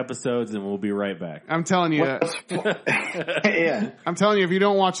 20 episodes, and we'll be right back. I'm telling you, Yeah. I'm telling you, if you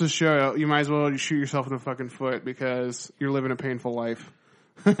don't watch the show, you might as well shoot yourself in the fucking foot because you're living a painful life.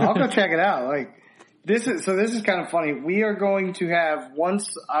 I'll go check it out. Like this is kind of funny. We are going to have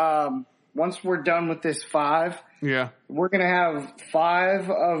once we're done with this 5, Yeah. we're going to have 5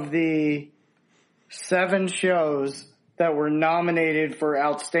 of the 7 shows that were nominated for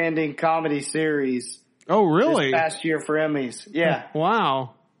outstanding comedy series Oh, really? this past year for Emmys. Yeah.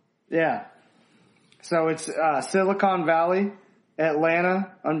 Wow. Yeah. So it's Silicon Valley,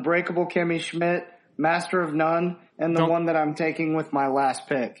 Atlanta, Unbreakable Kimmy Schmidt, Master of None, and the one that I'm taking with my last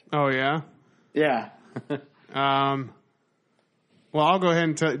pick. Oh, yeah? Yeah. Well, I'll go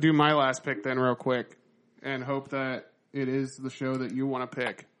ahead and do my last pick then real quick and hope that it is the show that you want to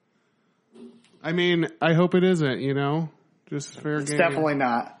pick. I mean, I hope it isn't, you know? Just fair game. It's definitely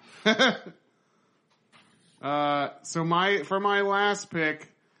not. So for my last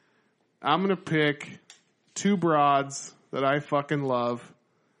pick, I'm gonna pick 2 broads that I fucking love,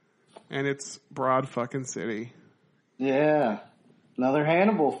 and it's Broad fucking City. Yeah. Another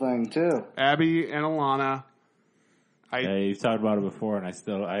Hannibal thing, too. Abby and Alana. Yeah, you've talked about it before,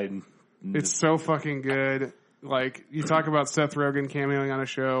 and It's so fucking good. Like, you talk about Seth Rogen cameoing on a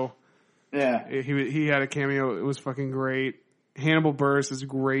show. Yeah. He had a cameo. It was fucking great. Hannibal Buress is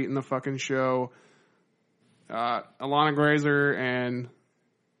great in the fucking show. Alana Grazer and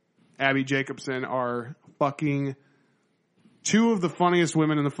Abby Jacobson are fucking 2 of the funniest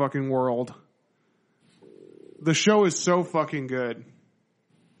women in the fucking world. The show is so fucking good.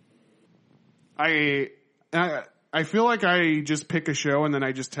 I feel like I just pick a show and then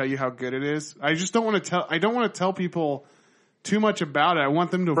I just tell you how good it is. I just don't want to tell people too much about it. I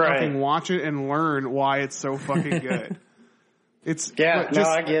want them to fucking watch it and learn why it's so fucking good. It's Yeah, but just-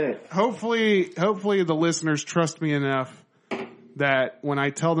 I get it. Hopefully the listeners trust me enough that when I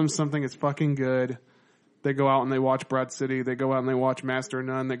tell them something is fucking good, they go out and they watch Broad City, they go out and they watch Master of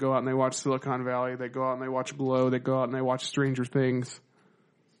None, they go out and they watch Silicon Valley, they go out and they watch Glow, they go out and they watch Stranger Things.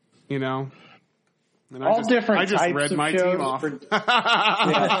 You know? And All different I just types read of my shows team off.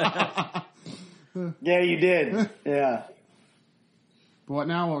 Yeah, you did. Yeah. What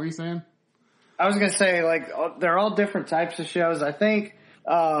now? What were you saying? I was gonna say, like, they're all different types of shows. I think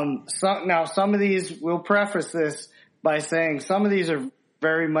some of these, we'll preface this by saying some of these are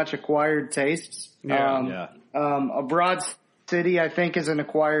very much acquired tastes. Yeah. A Broad City, I think, is an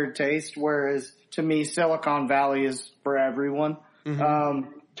acquired taste, whereas to me, Silicon Valley is for everyone.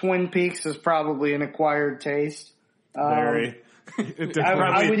 Twin Peaks is probably an acquired taste. Very.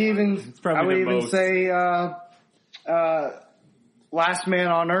 I would even most. say Last Man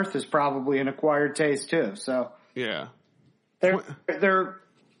on Earth is probably an acquired taste too. So Yeah. they're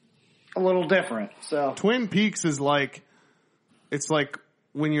a little different. So Twin Peaks is like, it's like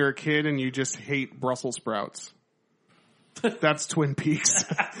when you're a kid and you just hate Brussels sprouts. That's Twin Peaks.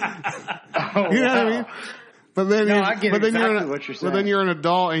 oh, You know what I mean? But then, No, I get exactly what you're But then saying. you're an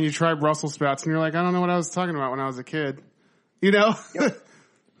adult and you try Brussels sprouts and you're like, I don't know what I was talking about when I was a kid. You know?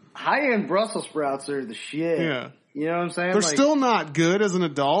 High-end Brussels sprouts are the shit. Yeah. You know what I'm saying? They're Like, still not good as an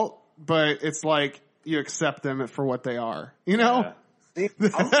adult, but it's like you accept them for what they are. You know? Yeah.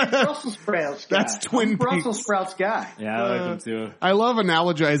 I'm a Brussels sprouts guy. That's Twin I'm a Brussels Peaks. sprouts guy. Yeah, I like them too. I love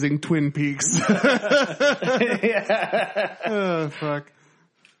analogizing Twin Peaks. Yeah. Oh, fuck.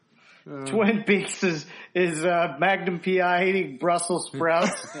 Twin Peaks is Magnum PI eating Brussels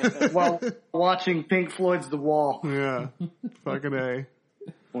sprouts while watching Pink Floyd's The Wall. Yeah. Fucking A.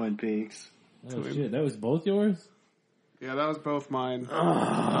 Twin Peaks. Oh shit, that was both yours? Yeah, that was both mine.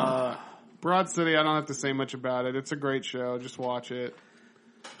 Broad City, I don't have to say much about it. It's a great show. Just watch it.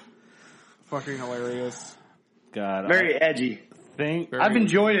 Fucking hilarious. God, Very edgy. think I've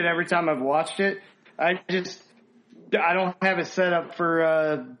enjoyed it every time I've watched it. I don't have it set up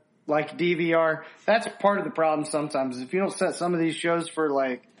for like DVR. That's part of the problem sometimes. If you don't set some of these shows for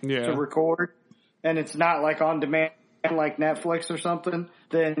like to record, and it's not like on demand like Netflix or something,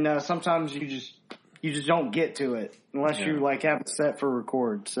 then sometimes you just don't get to it unless you like have it set for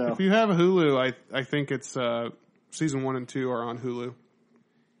record. So If you have a Hulu, I think it's season 1 and 2 are on Hulu.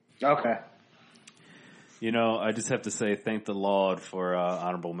 okay. You know, I just have to say thank the Lord for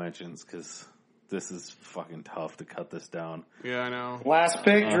honorable mentions because this is fucking tough to cut this down. Yeah, I know. Last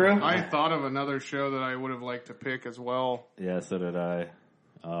pick, Drew. I thought of another show that I would have liked to pick as well. Yeah, so did I.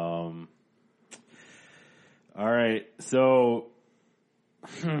 All right, so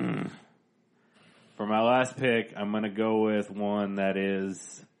for my last pick, I'm going to go with one that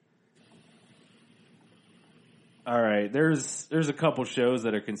is. All right, there's a couple shows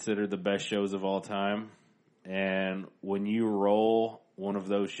that are considered the best shows of all time, and when you roll one of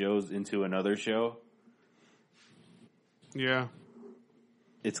those shows into another show, Yeah.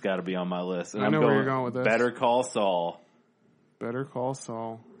 it's got to be on my list. And I know where you're going with this. Better Call Saul. Better Call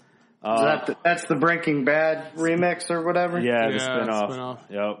Saul. That's the Breaking Bad remix or whatever? Yeah, the Yeah, spinoff.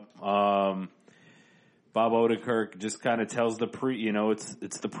 Yep. Bob Odenkirk just kind of tells the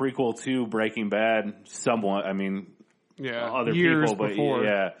it's the prequel to Breaking Bad somewhat. I mean, Yeah. other Years people, but before.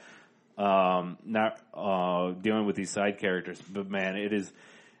 yeah. Not dealing with these side characters, but man,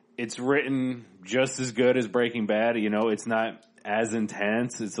 it's written just as good as Breaking Bad. You know, it's not as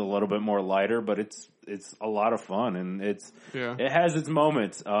intense. It's a little bit more lighter, but it's a lot of fun, and it has its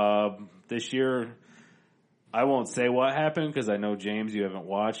moments. This year, I won't say what happened because I know, James, you haven't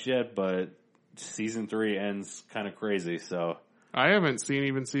watched yet, but season 3 ends kind of crazy. So I haven't seen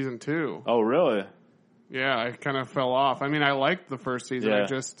even season 2. oh really? Yeah, I kind of fell off. I mean, I liked the first season. Yeah. I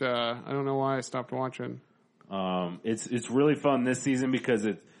just, I don't know why I stopped watching. It's really fun this season because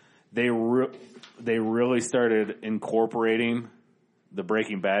they really started incorporating the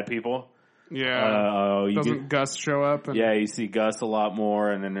Breaking Bad people. Yeah. Doesn't Gus show up? And, Yeah, you see Gus a lot more,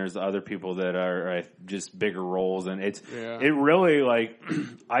 and then there's other people that are just bigger roles, and it really, like,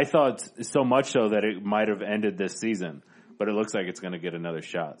 I thought so much so that it might have ended this season, but it looks like it's going to get another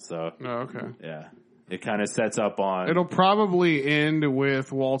shot. So, Oh, okay. yeah, it kind of sets up on. It'll probably end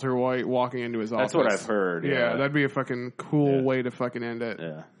with Walter White walking into his office. That's what I've heard. Yeah, that'd be a fucking cool Yeah. way to fucking end it.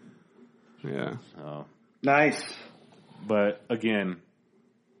 Yeah. Yeah. Nice. But again,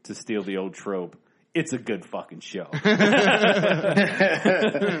 to steal the old trope, it's a good fucking show.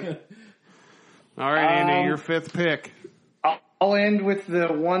 All right, Andy, your fifth pick. I'll end with the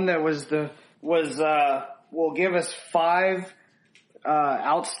one that will give us 5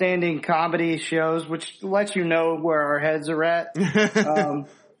 outstanding comedy shows, which lets you know where our heads are at.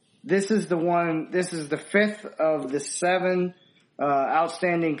 This is the fifth of the 7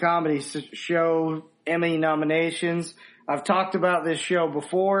 outstanding comedy show Emmy nominations. I've talked about this show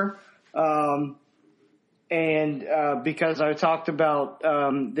before, and because I talked about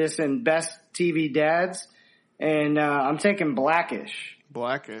this in Best TV Dads, and I'm taking Blackish.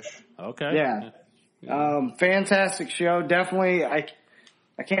 Blackish. Okay. Yeah. Fantastic show. Definitely, I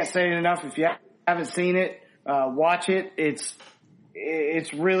can't say it enough. If you haven't seen it, watch it.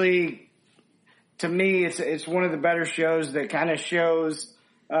 It's really, to me, it's one of the better shows that kind of shows,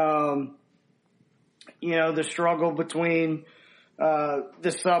 the struggle between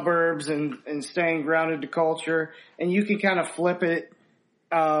the suburbs and staying grounded to culture. And you can kind of flip it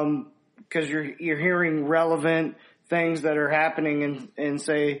because you're hearing relevant things that are happening in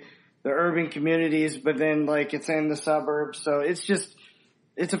say the urban communities, but then like it's in the suburbs. So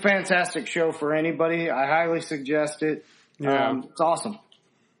it's a fantastic show for anybody. I highly suggest it. Yeah. It's awesome.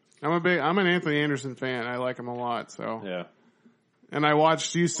 I'm an Anthony Anderson fan. I like him a lot. So Yeah. And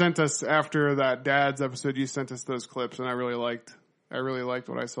you sent us after that Dad's episode, you sent us those clips and I really liked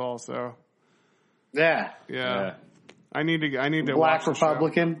what I saw. So Yeah. yeah. I need to Black watch the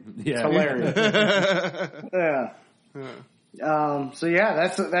Republican. Yeah. It's hilarious. Yeah. So yeah,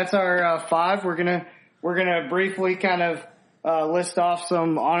 that's our 5. We're gonna briefly kind of list off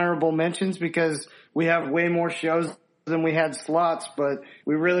some honorable mentions because we have way more shows than we had slots, but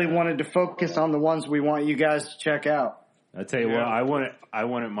we really wanted to focus on the ones we want you guys to check out. I tell you what, I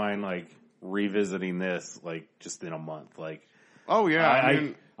wouldn't mind like revisiting this like just in a month. Like, Oh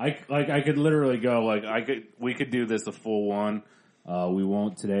yeah. I could literally go we could do this a full one. We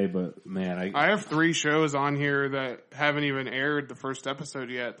won't today, but man, I have 3 shows on here that haven't even aired the first episode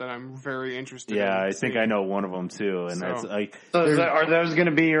yet that I'm very interested in. yeah, I think I know one of them too, and So- that's like So are those going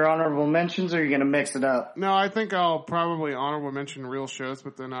to be your honorable mentions, or are you going to mix it up? No, I think I'll probably honorable mention real shows,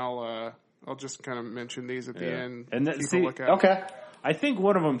 but then I'll just kind of mention these at the end. And that- people see, look at. Okay. I think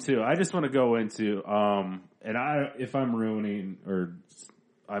one of them too. I just want to go into if I'm ruining or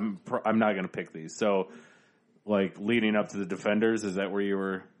I'm not going to pick these. So like leading up to the Defenders, is that where you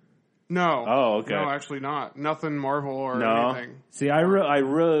were? No. Oh, okay. No, actually not. Nothing Marvel or No. anything. See, I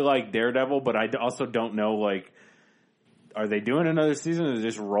really like Daredevil, but I also don't know like are they doing another season or are they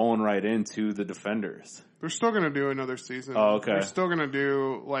just rolling right into the Defenders? They're still going to do another season. Oh, okay. They're still going to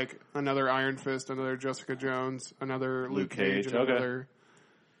do like another Iron Fist, another Jessica Jones, another Luke Cage, and okay. another.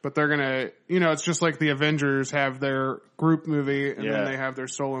 But they're going to, it's just like the Avengers have their group movie and Yeah. then they have their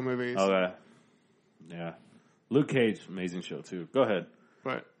solo movies. Okay. Yeah. Luke Cage, amazing show too. Go ahead.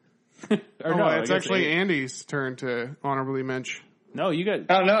 But Or no, I it's guess actually eight. Andy's turn to honorably mention. No, you got.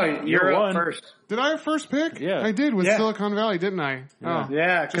 Oh no, you're up one. first. Did I have first pick? Yeah. I did with Yeah. Silicon Valley, didn't I? Oh,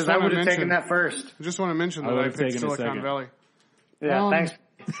 Yeah, because Just I wanna would have mention- taken that first. I just want to mention I that I would've picked taken a Silicon second. Valley. Yeah, thanks.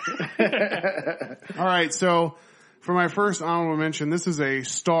 All right, so for my first honorable mention, this is a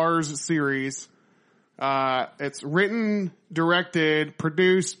Starz series. It's written, directed,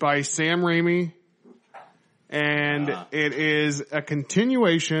 produced by Sam Raimi, and it is a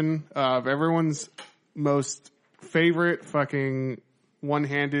continuation of everyone's most favorite fucking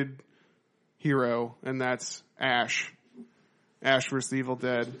one-handed hero, and that's Ash. Ash vs. Evil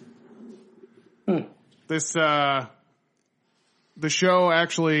Dead. This, the show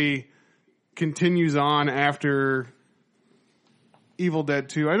actually continues on after Evil Dead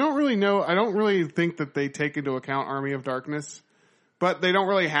 2. I don't really think that they take into account Army of Darkness, but they don't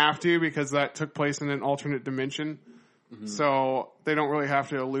really have to because that took place in an alternate dimension. So they don't really have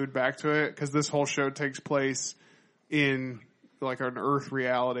to allude back to it because this whole show takes place in like an Earth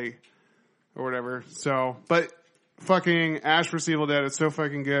reality or whatever. So, but fucking Ash vs. Evil Dead, it's so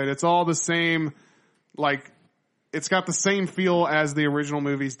fucking good. It's all the same, like, it's got the same feel as the original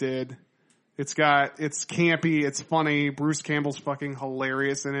movies did. It's campy, it's funny. Bruce Campbell's fucking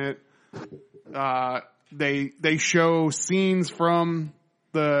hilarious in it. They show scenes from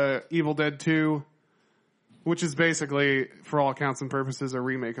the Evil Dead 2, which is basically, for all accounts and purposes, a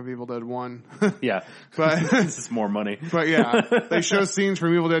remake of Evil Dead 1. Yeah. But This is more money. But yeah, they show scenes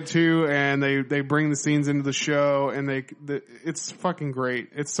from Evil Dead 2 and they bring the scenes into the show and it's fucking great.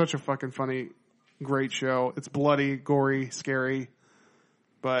 It's such a fucking funny, great show. It's bloody, gory, scary,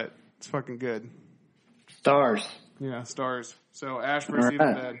 but it's fucking good. Stars. Yeah, Stars. So Ash vs. All Evil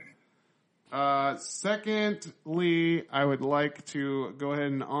right. Dead. Secondly, I would like to go ahead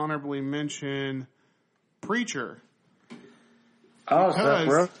and honorably mention Preacher. Oh,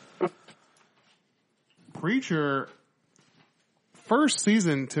 so Because Preacher, first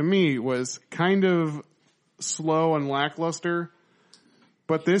season to me was kind of slow and lackluster,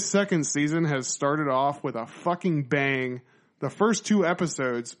 But this second season has started off with a fucking bang. The first 2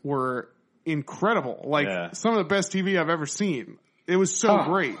 episodes were incredible. Like, some of the best TV I've ever seen. It was so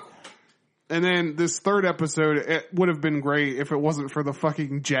great. And then this third episode, it would have been great if it wasn't for the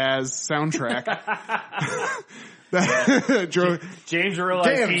fucking jazz soundtrack. James realized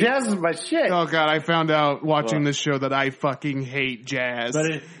Damn, jazz is my shit. Oh god, I found out watching this show that I fucking hate jazz.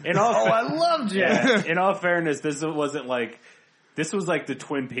 But in all, I love jazz. in all fairness, this wasn't like, this was like the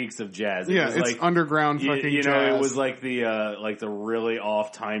Twin Peaks of jazz. It was it's like underground fucking you know, jazz. it was like the really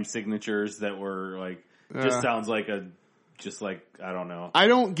off time signatures that were like, just sounds like just like, I don't know. I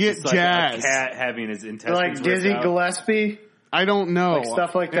don't get It's like jazz. a cat having his intestines Like Dizzy ripped out. Gillespie. I don't know. Like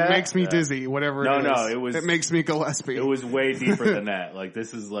stuff like that? It makes me dizzy, whatever it is. No, it makes me Gillespie. It was way deeper than that. Like,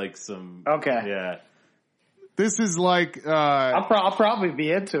 this is like some... Okay. Yeah. This is like, I'll probably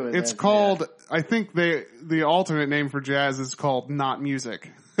be into it. it's then. called, I think the alternate name for jazz is called not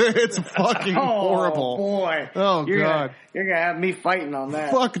music. It's fucking horrible. Boy. Oh, God. You're gonna have me fighting on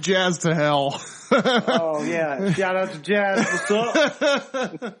that. Fuck jazz to hell. Oh yeah. Shout out to Jazz. What's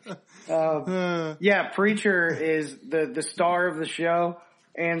up? Yeah, Preacher is the star of the show,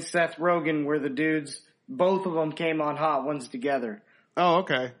 and Seth Rogen were the dudes. Both of them came on Hot Ones together. Oh,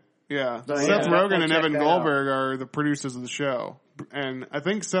 okay. Yeah. So, Seth yeah, Rogen definitely and check Evan that Goldberg are the producers of the show. And I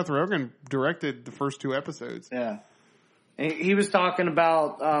think Seth Rogen directed the first 2 episodes. Yeah. And he was talking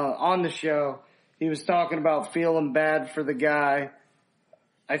about, on the show, he was talking about feeling bad for the guy.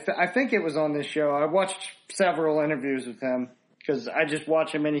 I think it was on this show. I watched several interviews with him because I just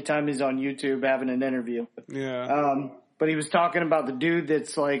watch him anytime he's on YouTube having an interview. Yeah. But he was talking about the dude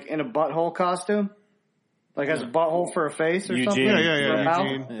that's like in a butthole costume. Like has a butthole for a face or something. Eugene. For a mouth.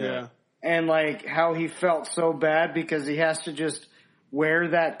 Eugene. Yeah. And like how he felt so bad because he has to just wear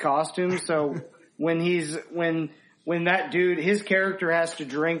that costume. So when that dude, his character has to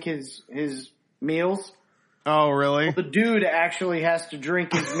drink his meals. Oh, really? The dude actually has to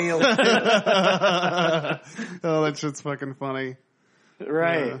drink his meals too. Oh, that shit's fucking funny.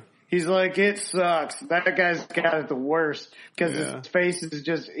 Right. Yeah. He's like, it sucks. That guy's got it the worst because his face is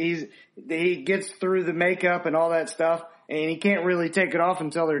just, he gets through the makeup and all that stuff and he can't really take it off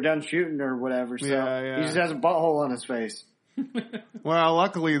until they're done shooting or whatever. So he just has a butthole on his face. Well,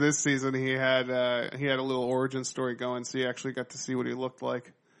 luckily this season he had a little origin story going, so you actually got to see what he looked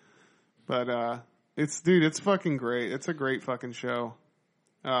like. But, it's fucking great. It's a great fucking show.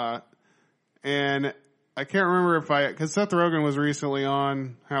 And I can't remember cause Seth Rogen was recently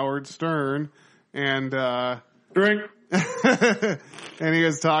on Howard Stern and, Drink. and he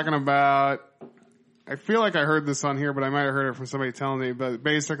was talking about, I feel like I heard this on here, but I might have heard it from somebody telling me, but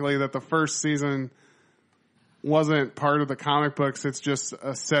basically that the first season wasn't part of the comic books. It's just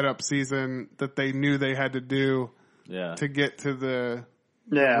a setup season that they knew they had to do to get to the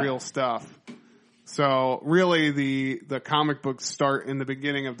real stuff. So really the comic books start in the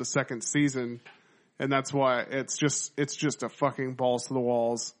beginning of the second season. And that's why it's just a fucking balls to the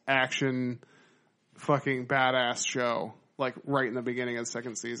walls action fucking badass show. Like right in the beginning of the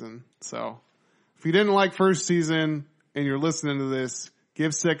second season. So if you didn't like first season and you're listening to this,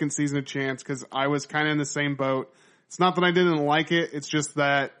 give second season a chance because I was kind of in the same boat. It's not that I didn't like it. It's just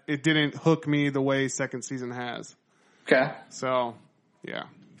that it didn't hook me the way second season has. Okay. So, yeah.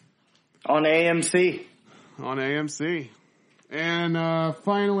 On AMC. On AMC. And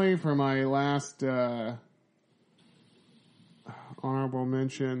finally, for my last honorable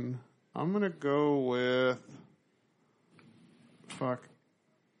mention, I'm going to go with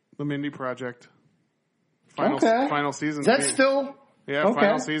The Mindy Project. Final season. Is that still? Yeah, Okay.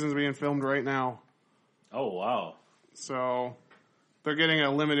 final season's being filmed right now. Oh, wow. So they're getting a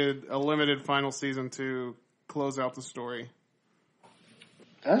limited final season to close out the story.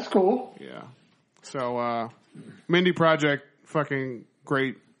 That's cool. Yeah. So Mindy Project, fucking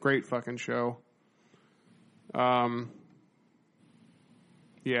great fucking show.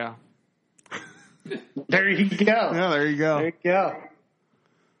 Yeah. There you go. Yeah, there you go. There you go.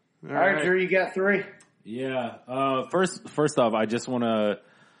 All right, Drew, you got 3. Yeah. First off, I just want to,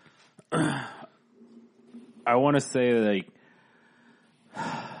 I want to say like,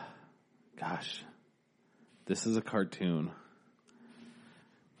 gosh, this is a cartoon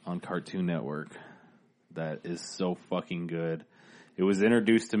on Cartoon Network that is so fucking good. It was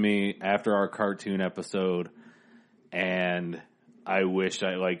introduced to me after our cartoon episode, and I wish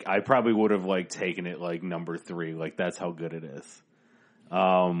I probably would have taken it number 3. Like that's how good it is.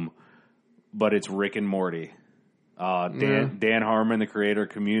 But it's Rick and Morty. Dan Harmon, the creator of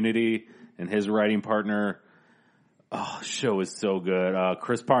Community, and his writing partner. Oh, show is so good.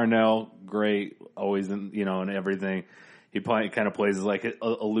 Chris Parnell, great, always in everything. He kind of plays like a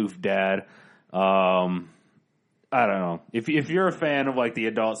aloof dad. I don't know. If you're a fan of like the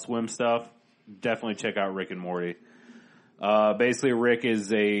Adult Swim stuff, definitely check out Rick and Morty. Basically, Rick is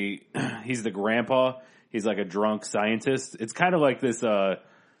he's the grandpa. He's like a drunk scientist. It's kind of like this.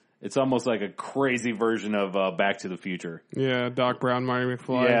 It's almost like a crazy version of Back to the Future. Yeah, Doc Brown, Marty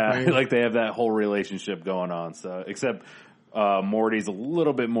McFly. Yeah, thing. like they have that whole relationship going on. So, except Morty's a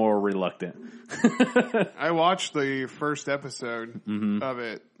little bit more reluctant. I watched the first episode of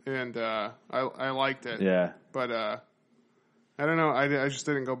it, and I liked it. Yeah. But I don't know. I just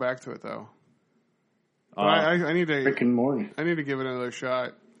didn't go back to it though. But I need to. Rick and Morty. I need to give it another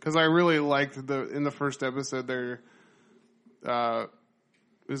shot because I really liked in the first episode there.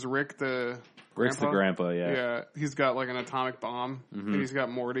 Is Rick the Rick's the grandpa, yeah. Yeah, he's got like an atomic bomb, and he's got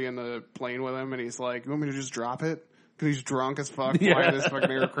Morty in the plane with him, and he's like, "You want me to just drop it?" Because he's drunk as fuck flying this fucking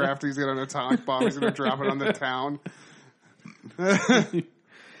aircraft. He's got an atomic bomb. He's gonna drop it on the town.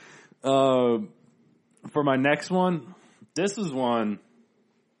 For my next one, this is one.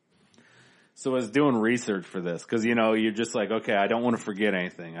 So I was doing research for this because, you know, you're just like, okay, I don't want to forget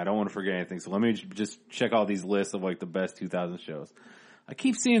anything. So let me just check all these lists of like the best 2000 shows. I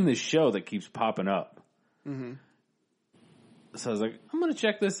keep seeing this show that keeps popping up. Mm-hmm. So I was like, I'm going to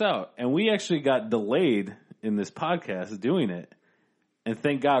check this out. And we actually got delayed in this podcast doing it. And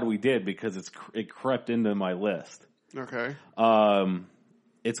thank God we did because it crept into my list. Okay.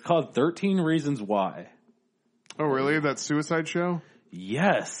 It's called 13 Reasons Why. Oh, really? That Suicide Show?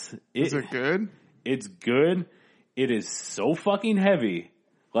 Yes. Is it good? It's good. It is so fucking heavy.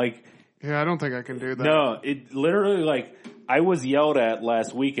 Like, yeah, I don't think I can do that. no, it literally, like, I was yelled at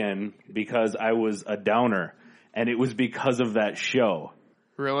last weekend because I was a downer, and it was because of that show.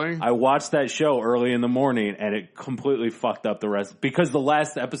 Really? I watched that show early in the morning, and it completely fucked up the rest because the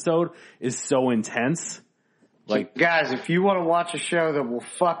last episode is so intense. Like, guys, if you want to watch a show that will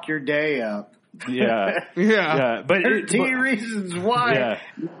fuck your day up, yeah, Yeah. but 13 reasons why Yeah.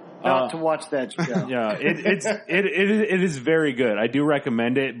 not to watch that show. Yeah, it is very good. I do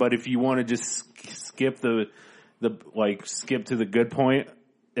recommend it, but if you want to just skip skip to the good point,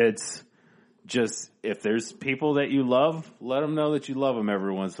 it's just if there's people that you love, let them know that you love them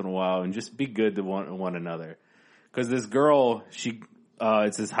every once in a while, and just be good to one another. Because this girl,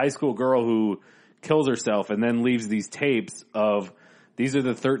 it's this high school girl who kills herself and then leaves these tapes of these are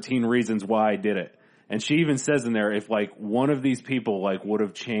the 13 reasons why I did it. And she even says in there, if like one of these people like would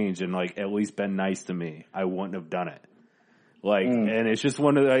have changed and like at least been nice to me, I wouldn't have done it. Like, and it's just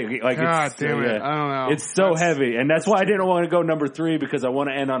one of the, like, God it's, damn it. I don't know. It's so heavy. And that's why I didn't want to go number 3 because I want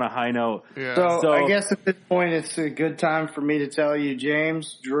to end on a high note. Yeah. So I guess at this point it's a good time for me to tell you,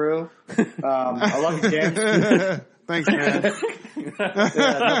 James, Drew, I love you, James. Thanks, man. Yeah,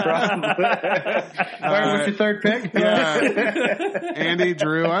 no problem. All right, what's your third pick? Yeah. Andy,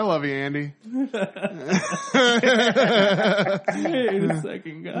 Drew, I love you, Andy. Wait a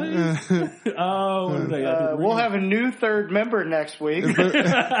second, guys. Oh, what did I got to We'll have a new third member next week. Is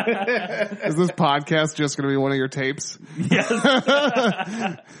this podcast just going to be one of your tapes? Yes.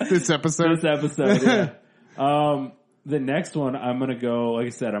 This episode? This episode, yeah. The next one, I'm going to go, like I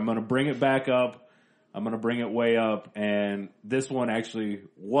said, I'm going to bring it back up. I'm going to bring it way up, and this one actually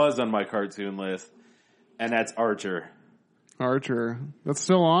was on my cartoon list, and that's Archer. Archer. That's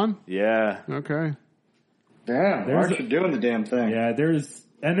still on? Yeah. Okay. Damn, Archer doing the damn thing. Yeah,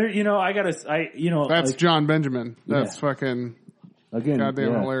 you know, That's like, John Benjamin. That's fucking again,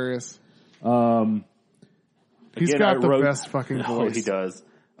 goddamn yeah. hilarious. He's Again, got I the wrote- best fucking Oh, voice. he does.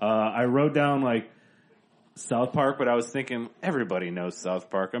 I wrote down like South Park, but I was thinking everybody knows South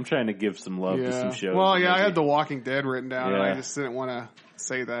Park. I'm trying to give some love to some shows. Well, yeah, I Maybe. had The Walking Dead written down, and Yeah. I just didn't want to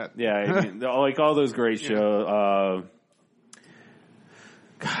say that. Yeah, I mean, like all those great shows.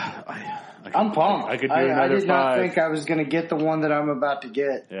 I'm pumped. I could do I another did not 5. think I was going to get the one that I'm about to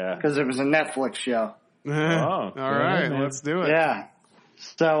get. Yeah. Because it was a Netflix show. Oh, All right, man. let's do it. Yeah.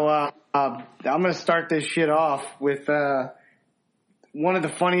 So I'm going to start this shit off with one of the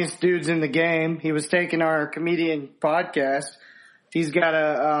funniest dudes in the game. He was taking our comedian podcast. He's got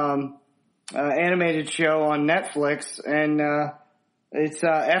a animated show on Netflix, and it's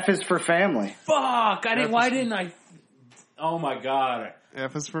F is for Family. Fuck! Why didn't I? Oh my god!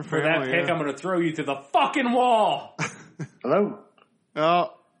 F is for For family. that pick, yeah. I'm going to throw you to the fucking wall. Hello.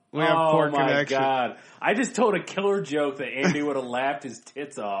 Oh, we have Oh poor my connection. god! I just told a killer joke that Andy would have laughed his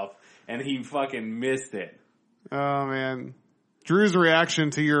tits off, and he fucking missed it. Oh man, Drew's reaction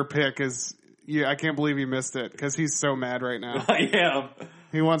to your pick is, yeah, I can't believe he missed it because he's so mad right now. I am.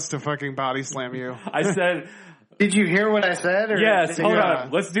 He wants to fucking body slam you. I said, Did you hear what I said? Or yes, hold Yeah.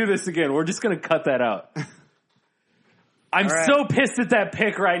 on. Let's do this again. We're just going to cut that out. I'm All right. so pissed at that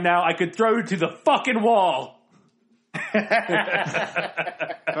pick right now. I could throw you to the fucking wall.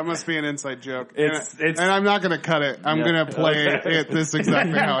 That must be an inside joke. It's- and I'm not going to cut it. I'm Yeah. going to play it this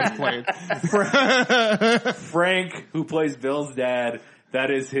exactly how it's played. Frank, who plays Bill's dad, that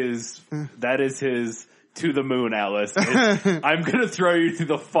is his to the moon, Alice. I'm gonna throw you to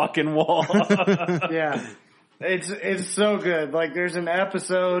the fucking wall. Yeah. It's so good. Like there's an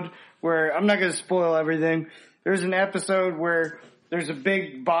episode where I'm not going to spoil everything. There's an episode where there's a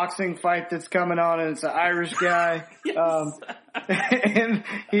big boxing fight that's coming on and it's an Irish guy. And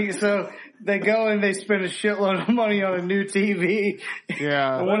so they go and they spend a shitload of money on a new TV.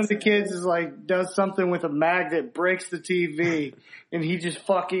 Yeah. And one of the kids is like, does something with a magnet, breaks the TV, and he just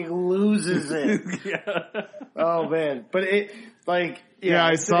fucking loses it. Oh man. But it, like, Yeah,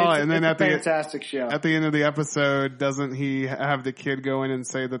 I saw it. And then it's at a the fantastic show. At the end of the episode, doesn't he have the kid go in and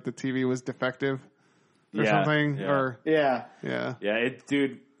say that the TV was defective or Yeah, something? yeah. Or Yeah. yeah,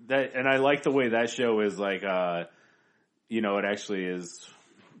 Dude, and I like the way that show is like, it actually is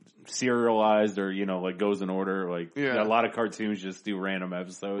serialized or, like goes in order. Like Yeah. a lot of cartoons just do random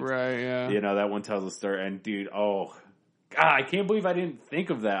episodes. right. Yeah, That one tells a story. And dude, God, I can't believe I didn't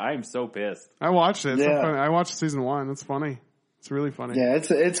think of that. I am so pissed. I watched it. It's so Yeah. funny. I watched season 1. It's funny. It's really funny. Yeah,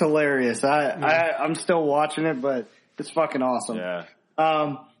 it's hilarious. I'm still watching it, but it's fucking awesome. Yeah.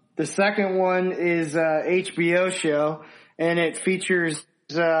 The second one is a HBO show, and it features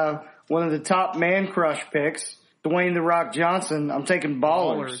one of the top man crush picks, Dwayne The Rock Johnson. I'm taking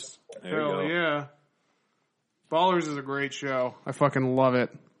Ballers. There you Hell go. yeah. Ballers is a great show. I fucking love it.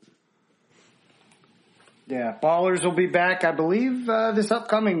 Yeah, Ballers will be back, I believe, this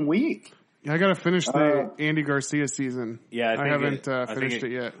upcoming week. I gotta finish the Andy Garcia season. Yeah, I think haven't finished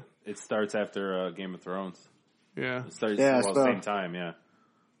it yet. It starts after Game of Thrones. Yeah. It starts Yeah, at the so- same time, yeah.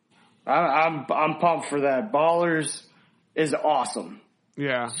 I'm pumped for that. Ballers is awesome.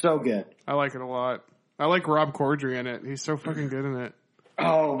 Yeah. So good. I like it a lot. I like Rob Corddry in it. He's so fucking good in it.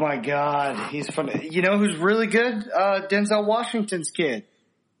 Oh my God, he's funny. You know who's really good? Denzel Washington's kid.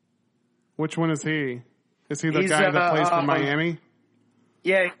 Which one is he? Is he the He's, guy that plays for um, Miami?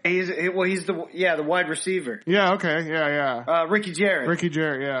 Yeah, he's the wide receiver. Yeah, okay. Yeah. Ricky Jarrett. Ricky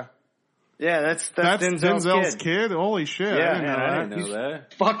Jarrett, yeah. Yeah, that's That's Denzel's kid. kid? Holy shit. Yeah, I didn't know Man, I that. didn't know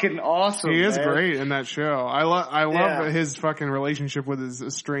that. Fucking awesome. He is man. great in that show. I love Yeah. his fucking relationship with his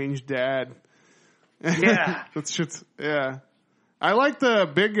estranged dad. Yeah. That's shit's, yeah. I like the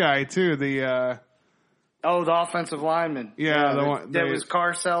big guy too. The Oh, the offensive lineman. Yeah, the one- that they- was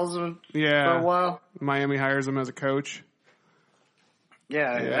car salesman for a yeah, while. Miami hires him as a coach.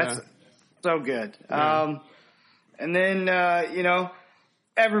 Yeah, Yeah. that's so good. Yeah. And then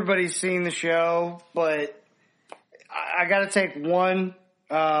everybody's seen the show, but I got to take one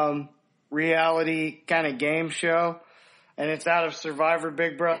reality kind of game show, and it's out of Survivor,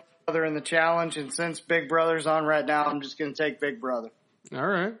 Big Brother, and the Challenge. And since Big Brother's on right now, I'm just going to take Big Brother. All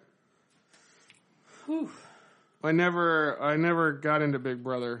right. I never got into Big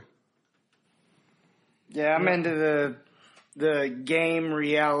Brother. Yeah, I'm into the game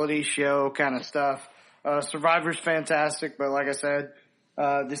reality show kind of stuff. Survivor's fantastic, but like I said,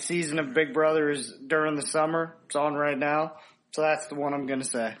 the season of Big Brother is during the summer. It's on right now. So that's the one I'm going to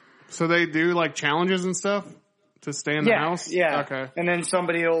say. So they do like challenges and stuff to stay in the house? Yeah. Okay. And then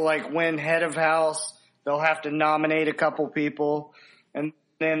somebody will like win head of house. They'll have to nominate a couple people. And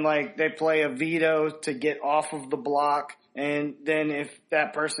then like they play a veto to get off of the block. And then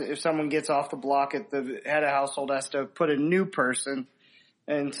if someone gets off the block, the head of household has to put a new person.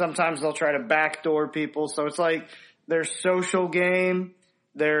 And sometimes they'll try to backdoor people. So it's like there's social game,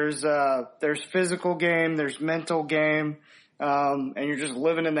 there's physical game, there's mental game. And you're just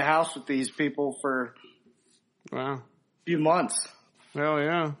living in the house with these people for Wow. a few months. Hell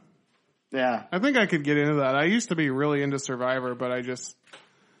yeah. Yeah. I think I could get into that. I used to be really into Survivor, but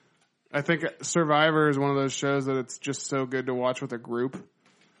I think Survivor is one of those shows that it's just so good to watch with a group.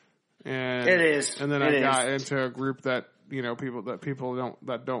 And It is. And then It I got is. into a group that, people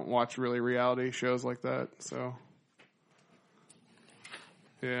don't watch really reality shows like that. So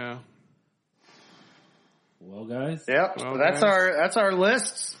yeah. Well, guys, Yep. Well, So that's guys. our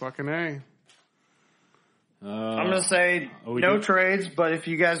lists. Fucking A. I'm gonna say we no do- trades, but if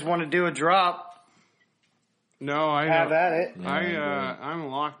you guys want to do a drop, No, I have know. at it. I'm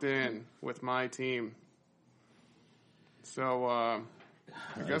locked in with my team. So I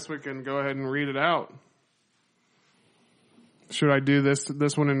guess we can go ahead and read it out. Should I do this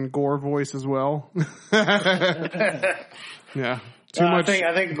one in Gore voice as well? Yeah. Too much.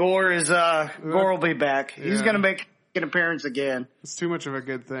 I think Gore will be back. He's Yeah. gonna make appearance again. It's too much of a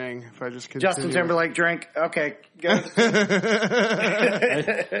good thing if I just continue. Justin Timberlake drank. Okay, go.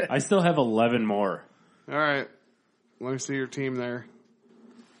 I still have 11 more. All right. Let me see your team there.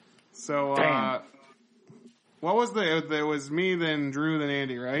 So, Damn. what was it was me, then Drew, then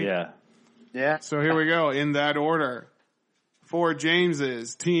Andy, right? Yeah. Yeah. So here we go, in that order. For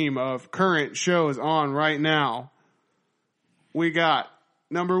James's team of current shows on right now, we got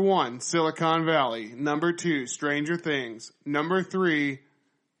number 1, Silicon Valley. Number 2, Stranger Things. Number 3,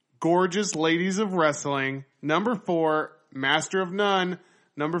 Gorgeous Ladies of Wrestling. Number 4, Master of None.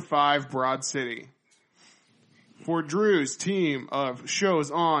 Number 5, Broad City. For Drew's team of shows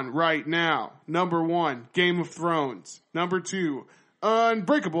on right now, number 1, Game of Thrones. Number 2,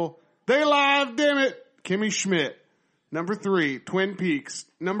 Unbreakable. They Live, damn it, Kimmy Schmidt. Number 3, Twin Peaks.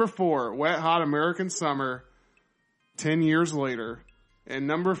 Number 4, Wet Hot American Summer. 10 years later. And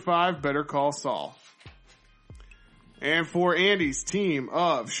number 5, Better Call Saul. And for Andy's team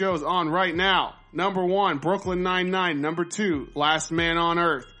of shows on right now, number 1, Brooklyn Nine-Nine. Number 2, Last Man on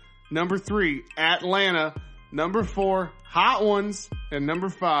Earth. Number 3, Atlanta. Number 4, Hot Ones. And number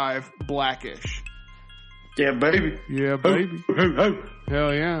 5, Blackish. Yeah, baby. Yeah, baby.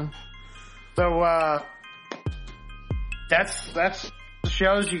 Hell yeah. So, that's the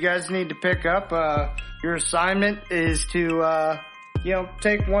shows you guys need to pick up. Your assignment is to,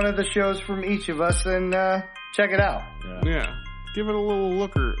 take one of the shows from each of us and, check it out. Yeah. Give it a little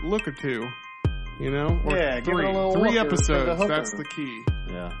look or two. Or Yeah, give three. it a little 3 looker for the episodes. hooker. That's the key.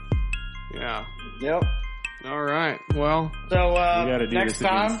 Yeah. Yeah. Yep. All right. Well, So, gotta do next this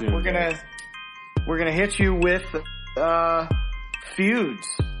again time soon, we're gonna hit you with, feuds.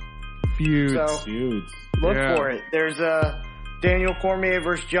 feuds. So Feuds. look Yeah. for it. There's a Daniel Cormier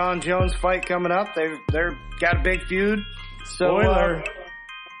versus John Jones fight coming up. They're got a big feud. So, Spoiler.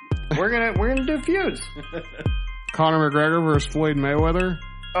 we're gonna do feuds. Conor McGregor versus Floyd Mayweather.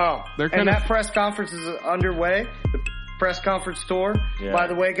 Oh, They're and kinda- that press conference is underway. The press conference tour. Yeah. By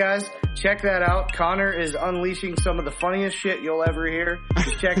the way, guys, check that out. Connor is unleashing some of the funniest shit you'll ever hear.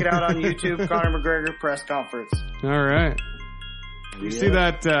 Just check it out on YouTube. Conor McGregor press conference. All right. You see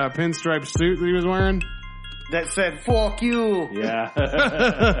that pinstripe suit that he was wearing? That said, "Fuck you." Yeah.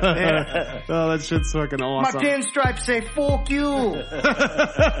 Oh, that shit's fucking My awesome. pinstripes say "fuck you."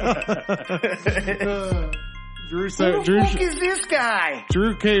 Drew Who said, the fuck is this guy?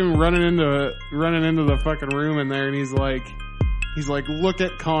 Drew came running into the fucking room in there, and he's like, look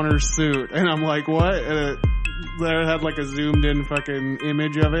at Connor's suit, and I'm like, what? And it had like a zoomed in fucking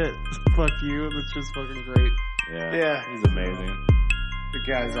image of it. Fuck you. That's just fucking great. Yeah. He's amazing. The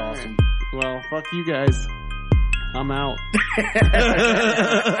guy's awesome. Well, fuck you guys. I'm out.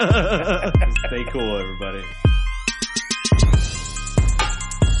 Stay cool, everybody.